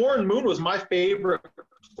growing up, Warren Moon was my favorite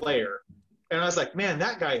player. And I was like, man,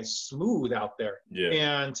 that guy is smooth out there. Yeah.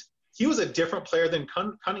 And he was a different player than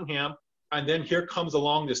Cunningham. And then here comes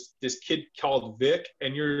along this kid called Vick,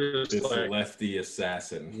 and you're just this like, lefty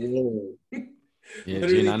assassin. Whoa. Yeah,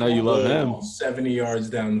 Gene, I know you love him. 70 yards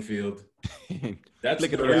down the field. That's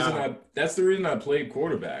the reason I played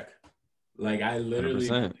quarterback. Like, I literally,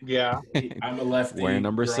 100%. I'm a lefty. Wearing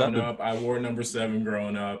number 7. I wore number 7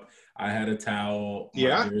 growing up. I had a towel.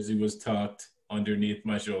 My jersey was tucked underneath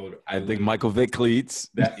my shoulder. I think Michael Vick cleats.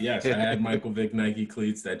 Yes, I had Michael Vick Nike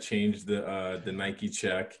cleats that changed the Nike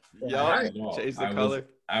check. Yeah, changed the color.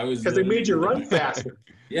 Because they made you run faster.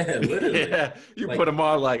 Yeah, literally. Yeah, you put them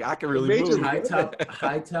on like, I can really move.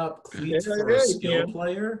 High top cleats for a skill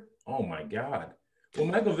player. Oh my God! What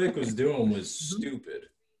Michael Vick was doing was stupid.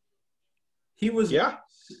 He was.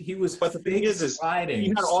 But the thing is sliding. He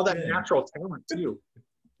had all that natural talent too.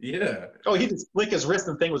 Yeah. Oh, he just flick his wrist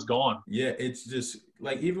and thing was gone. Yeah, it's just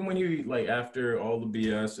like, even when he, like, after all the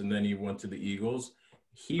BS and then he went to the Eagles,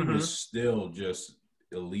 he was still just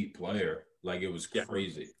elite player. Like, it was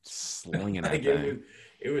crazy. Slinging that like, thing.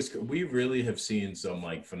 It was. We really have seen some,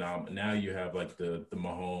 like, phenomenal. Now you have, like, the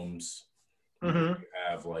Mahomes. You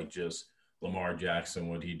have, like, just Lamar Jackson,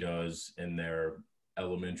 what he does in their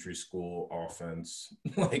elementary school offense.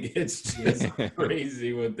 Like, it's just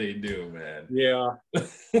crazy what they do, man. Yeah.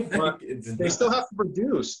 But they still have to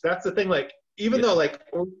produce. That's the thing. Like, even though, like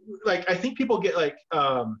I think people get, like,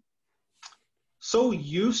 so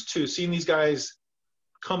used to seeing these guys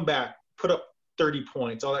come back, put up 30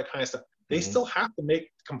 points, all that kind of stuff. They still have to make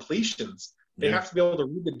completions. They have to be able to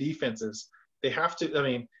read the defenses. They have to,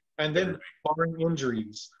 and then barring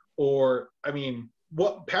injuries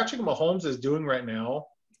what Patrick Mahomes is doing right now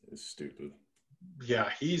is stupid. Yeah,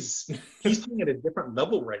 he's playing at a different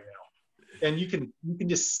level right now, and you can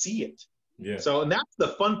just see it. Yeah. So, and that's the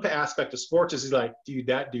fun aspect of sports is, he's like, dude,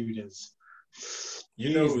 that dude is.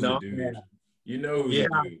 You know who's a dude. You know who's a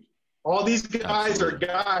dude. All these guys are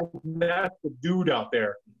guys. That's the dude out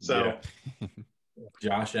there. So. Yeah.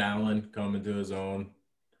 Josh Allen coming to his own.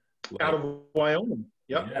 Out of Wyoming.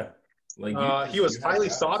 Yep. Yeah. Like he was highly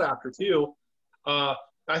sought after too.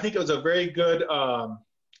 I think it was a very good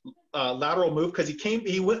lateral move because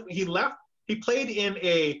he left. He played in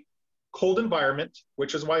a cold environment,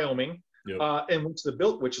 which is Wyoming, and went to the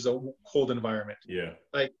Built, which is a cold environment. Yeah.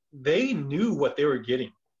 Like, they knew what they were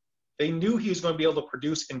getting. They knew he was going to be able to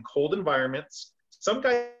produce in cold environments. Some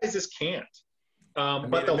guys just can't.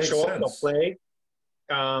 But they'll show up, they'll play.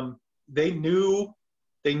 They knew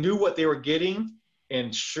what they were getting,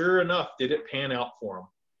 and sure enough, did it pan out for them.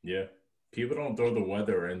 Yeah. People don't throw the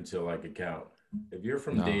weather into, like, account. If you're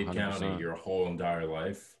from Dade 100%. County your whole entire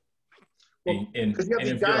life, well, and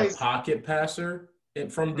if you're a pocket passer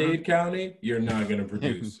from Dade County, you're not going to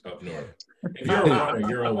produce up north. If you're a runner,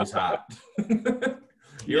 you're always hot.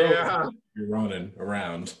 You're running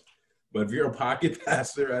around. But if you're a pocket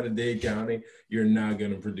passer out of Dade County, you're not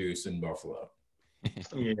going to produce in Buffalo.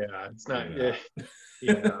 Yeah, it's not.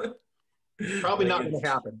 Yeah. Probably not going to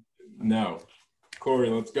happen. No. Corey,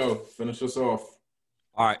 let's go. Finish us off.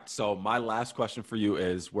 All right. So my last question for you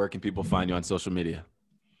is, where can people find you on social media?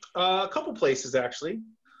 A couple places, actually.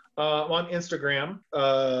 On Instagram,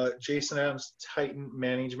 Jason Adams Titan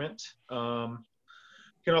Management. You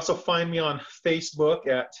can also find me on Facebook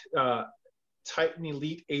at Titan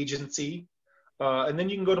Elite Agency. And then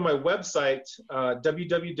you can go to my website,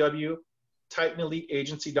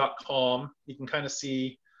 www.titaneliteagency.com. You can kind of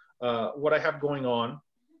see what I have going on.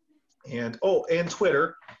 And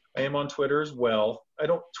Twitter. I am on Twitter as well. I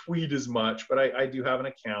don't tweet as much, but I do have an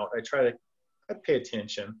account. I pay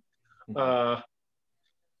attention.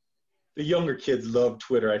 The younger kids love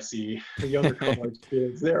Twitter, I see. The younger college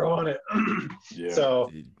kids, they're on it. Yeah.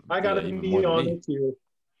 So I got to be on it too.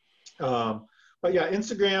 But yeah,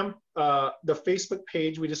 Instagram, the Facebook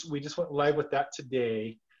page, we just went live with that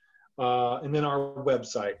today. And then our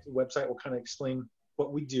website. The website will kind of explain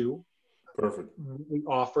what we do. Perfect. We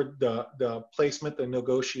offer the placement, the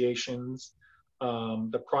negotiations,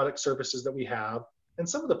 the product services that we have, and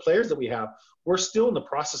some of the players that we have. We're still in the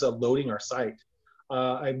process of loading our site.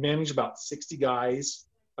 I manage about 60 guys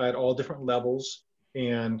at all different levels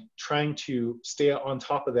and trying to stay on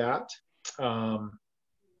top of that.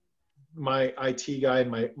 My IT guy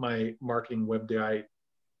and my marketing web guy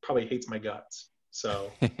probably hates my guts. So,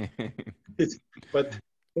 but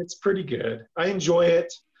it's pretty good. I enjoy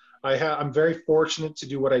it. I'm very fortunate to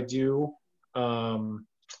do what I do.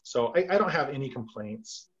 So I don't have any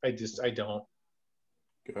complaints. I don't.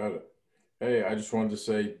 Got it. Hey, I just wanted to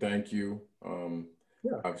say thank you.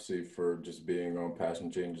 Obviously for just being on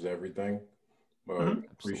Passion Changes Everything.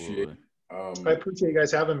 Appreciate it. I appreciate you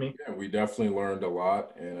guys having me. Yeah, we definitely learned a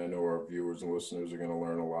lot, and I know our viewers and listeners are going to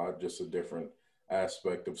learn a lot, just a different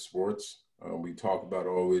aspect of sports. We talk about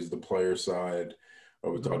always the player side.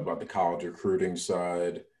 We talk about the college recruiting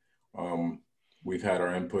side. We've had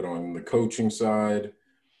our input on the coaching side,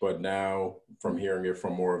 but now from hearing it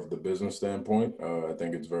from more of the business standpoint, I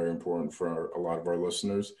think it's very important for a lot of our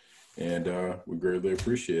listeners, and we greatly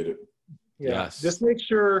appreciate it. Yeah. Yes. Just make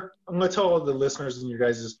sure, I'm going to tell all the listeners and you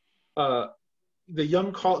guys,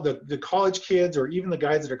 the college kids or even the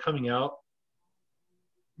guys that are coming out,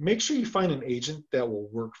 make sure you find an agent that will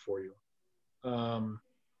work for you. Some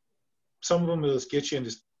of them will just get you and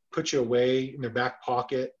just put you away in their back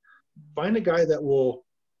pocket. Find a guy that will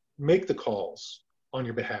make the calls on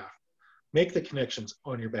your behalf, make the connections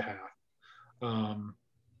on your behalf.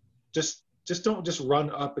 Just don't just run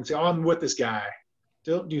up and say, "Oh, I'm with this guy."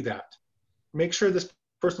 Don't do that. Make sure this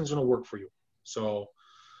person's going to work for you. So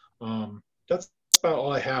that's about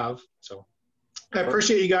all I have. So I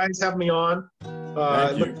appreciate you guys having me on.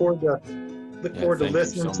 I look forward to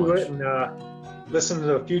listening to it and listen to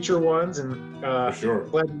the future ones. And for sure.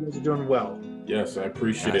 Glad you guys are doing well. Yes, I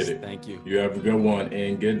appreciate it. Thank you. You have a good one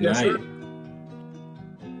and good night. Sir.